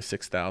 $5,000 to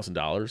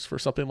 $6,000 for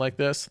something like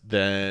this,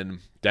 then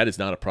that is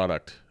not a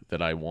product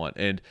that I want.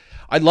 And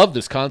I love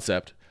this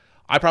concept.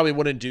 I probably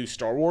wouldn't do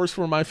Star Wars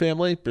for my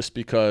family just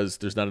because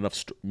there's not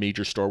enough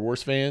major Star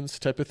Wars fans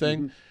type of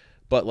thing.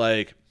 But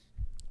like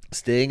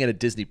staying at a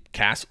Disney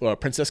castle or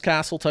Princess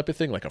Castle type of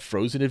thing, like a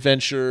Frozen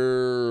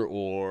adventure,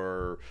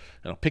 or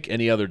pick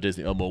any other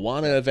Disney, a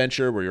Moana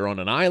adventure where you're on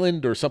an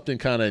island or something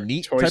kind of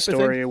neat. Toy type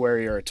Story of thing. Where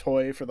you're a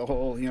toy for the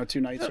whole 2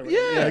 nights. Or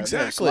yeah,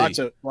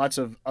 exactly. Lots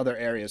of other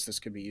areas this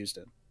could be used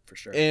in for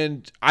sure.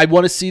 And I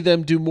want to see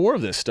them do more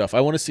of this stuff.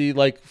 I want to see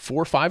like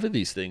 4 or 5 of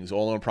these things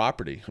all on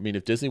property. I mean,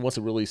 if Disney wants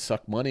to really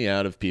suck money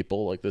out of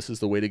people, like this is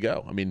the way to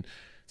go. I mean,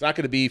 it's not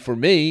going to be for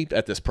me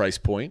at this price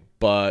point,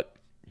 but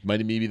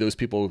maybe those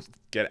people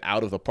get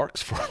out of the parks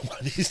for one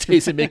of these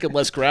days and make it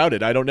less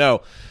crowded. I don't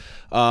know.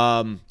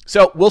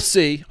 So we'll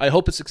see. I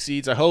hope it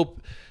succeeds. I hope,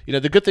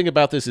 the good thing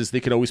about this is they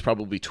can always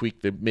probably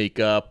tweak the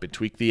makeup and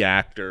tweak the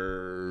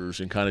actors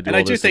and kind of do all this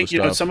And I do think,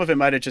 stuff, some of it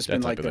might have just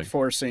been like they're they're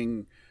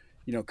forcing,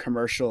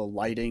 commercial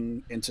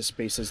lighting into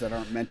spaces that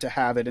aren't meant to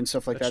have it and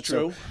stuff like That's that.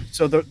 true.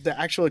 So the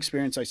actual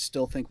experience I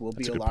still think will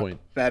be a lot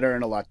better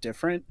and a lot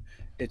different.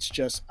 It's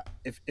just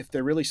if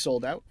they're really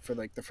sold out for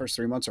like the first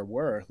 3 months or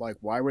were, like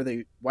why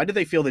did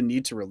they feel the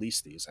need to release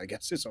these? I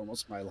guess is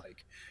almost my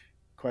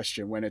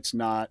question, when it's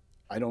not,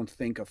 I don't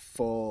think, a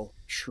full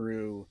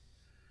true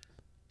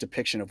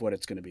depiction of what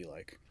it's going to be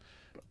like.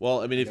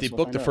 Well, I mean, if they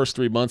booked the first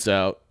 3 months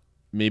out,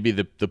 maybe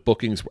the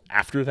bookings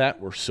after that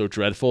were so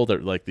dreadful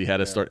that like they had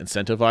to start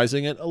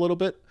incentivizing it a little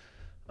bit.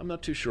 I'm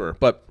not too sure,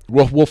 but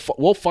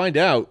we'll find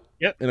out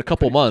in a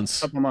couple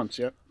months.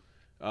 Yep.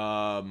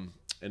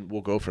 And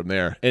we'll go from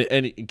there.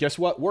 And guess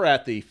what? We're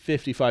at the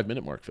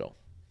 55-minute mark, Phil.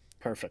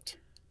 Perfect.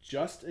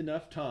 Just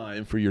enough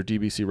time for your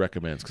DBC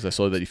recommends, because I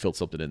saw that you filled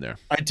something in there.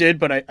 I did,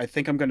 but I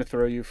think I'm going to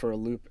throw you for a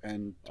loop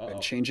and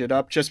change it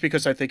up, just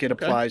because I think it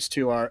applies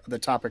to the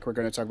topic we're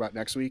going to talk about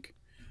next week.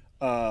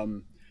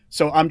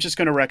 So I'm just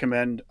going to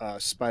recommend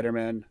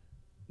Spider-Man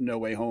No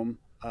Way Home.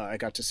 I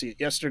got to see it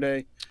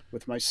yesterday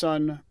with my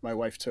son. My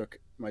wife took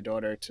my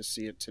daughter to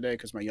see it today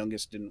because my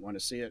youngest didn't want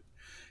to see it.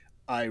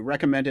 I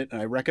recommend it, and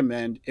I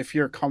recommend, if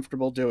you're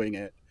comfortable doing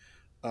it,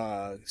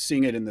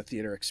 seeing it in the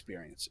theater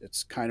experience.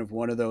 It's kind of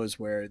one of those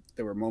where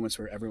there were moments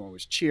where everyone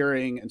was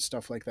cheering and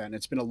stuff like that, and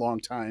it's been a long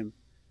time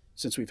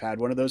since we've had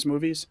one of those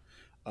movies.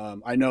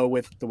 I know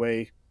with the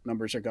way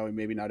numbers are going,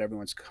 maybe not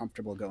everyone's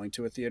comfortable going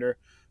to a theater,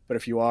 but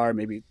if you are,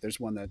 maybe there's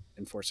one that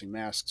enforcing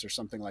masks or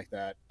something like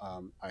that.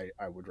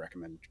 I would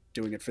recommend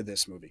doing it for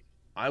this movie.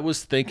 I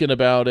was thinking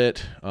about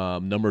it.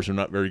 Numbers are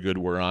not very good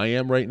where I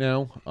am right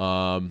now.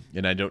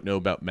 And I don't know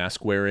about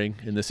mask wearing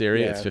in this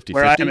area. It's 50-50.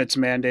 Where I am, it's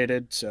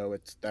mandated, so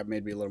that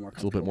made me a little more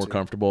comfortable. It's a little bit more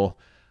comfortable.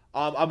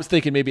 I was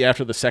thinking maybe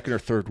after the second or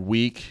third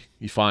week,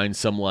 you find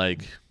some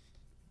like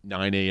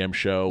 9 a.m.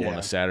 show on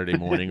a Saturday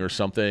morning or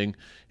something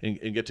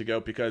and get to go.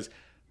 Because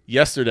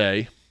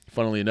yesterday,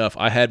 funnily enough,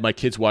 I had my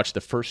kids watch the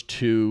first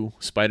 2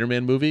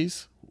 Spider-Man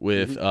movies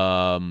with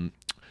Tobey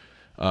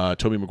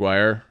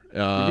Maguire.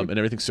 And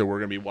everything. So we're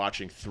going to be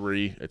watching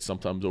 3 at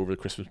sometimes over the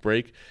Christmas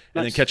break,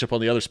 and then catch up on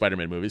the other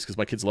Spider-Man movies because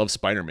my kids love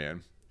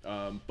Spider-Man.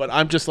 But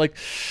I'm just like,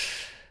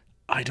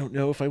 I don't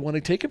know if I want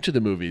to take them to the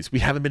movies. We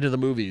haven't been to the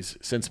movies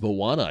since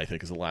Moana, I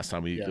think, is the last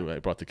time I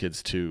brought the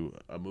kids to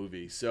a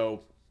movie.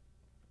 So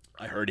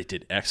I heard it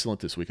did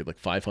excellent this week at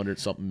like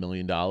 $500-something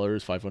million,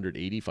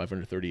 580,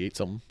 538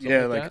 something.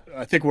 Yeah, like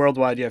I think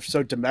worldwide,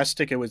 so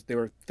domestic, they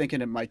were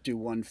thinking it might do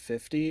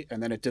 150,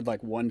 and then it did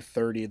like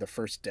 130 the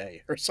first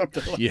day or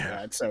something like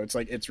that. So it's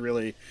like it's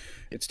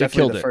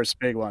definitely the first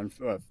big one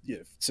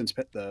since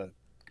the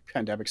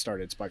pandemic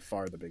started. It's by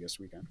far the biggest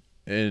weekend.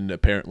 And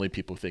apparently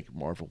people think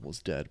Marvel was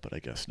dead, but I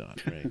guess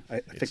not, right?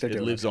 I think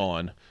it lives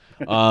on.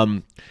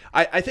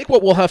 I think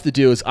what we'll have to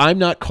do is, I'm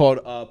not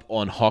caught up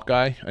on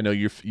Hawkeye. I know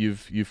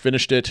you've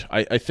finished it.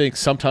 I think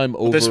sometime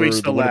over this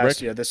week's the last.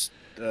 Break. Yeah,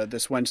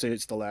 this Wednesday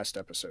it's the last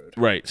episode.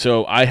 Right.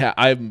 So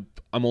I'm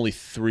only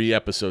 3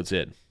 episodes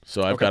in,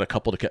 so I've got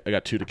I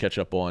got 2 to catch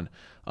up on.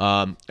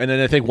 And then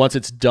I think once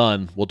it's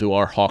done, we'll do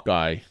our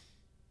Hawkeye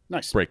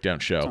breakdown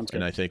show,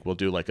 and I think we'll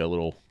do like a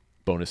little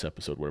bonus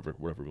episode, whatever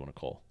we want to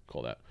call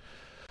that.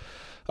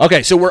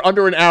 Okay, so we're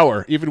under an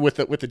hour, even with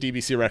the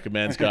DBC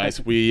recommends,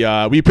 guys. We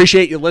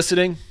appreciate you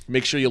listening.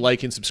 Make sure you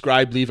like and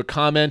subscribe. Leave a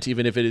comment,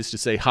 even if it is to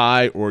say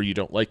hi or you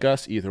don't like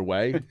us. Either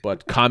way,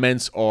 but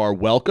comments are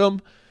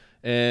welcome.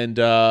 And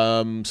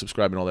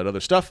subscribe and all that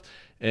other stuff.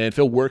 And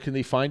Phil, where can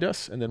they find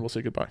us? And then we'll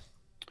say goodbye.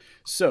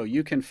 So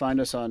you can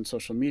find us on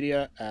social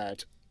media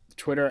at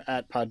Twitter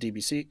at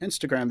PodDBC,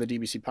 Instagram the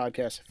DBC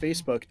Podcast,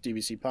 Facebook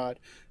DBC Pod,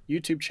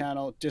 YouTube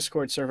channel,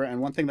 Discord server,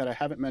 and one thing that I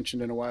haven't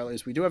mentioned in a while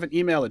is we do have an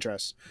email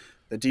address,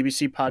 the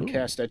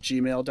DBCpodcast at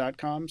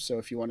gmail.com. So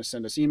if you want to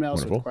send us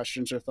emails with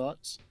questions or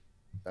thoughts,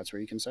 that's where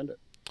you can send it.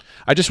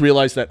 I just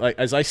realized that, like,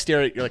 as I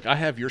stare at, like, I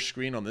have your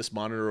screen on this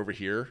monitor over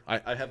here.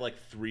 I have like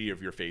 3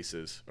 of your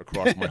faces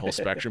across my whole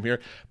spectrum here.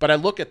 But I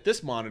look at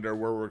this monitor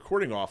where we're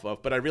recording off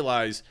of, but I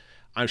realize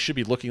I should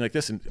be looking like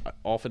this, and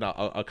often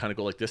I'll kind of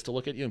go like this to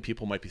look at you, and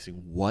people might be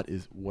saying, "What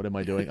am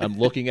I doing?" I'm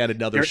looking at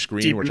another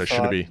screen, which I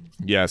shouldn't be.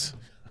 Yes.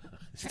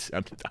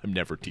 I'm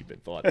never deep in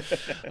thought.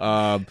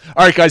 All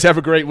right, guys, have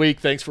a great week.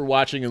 Thanks for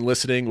watching and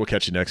listening. We'll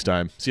catch you next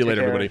time. See you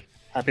later, everybody.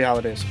 Happy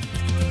holidays.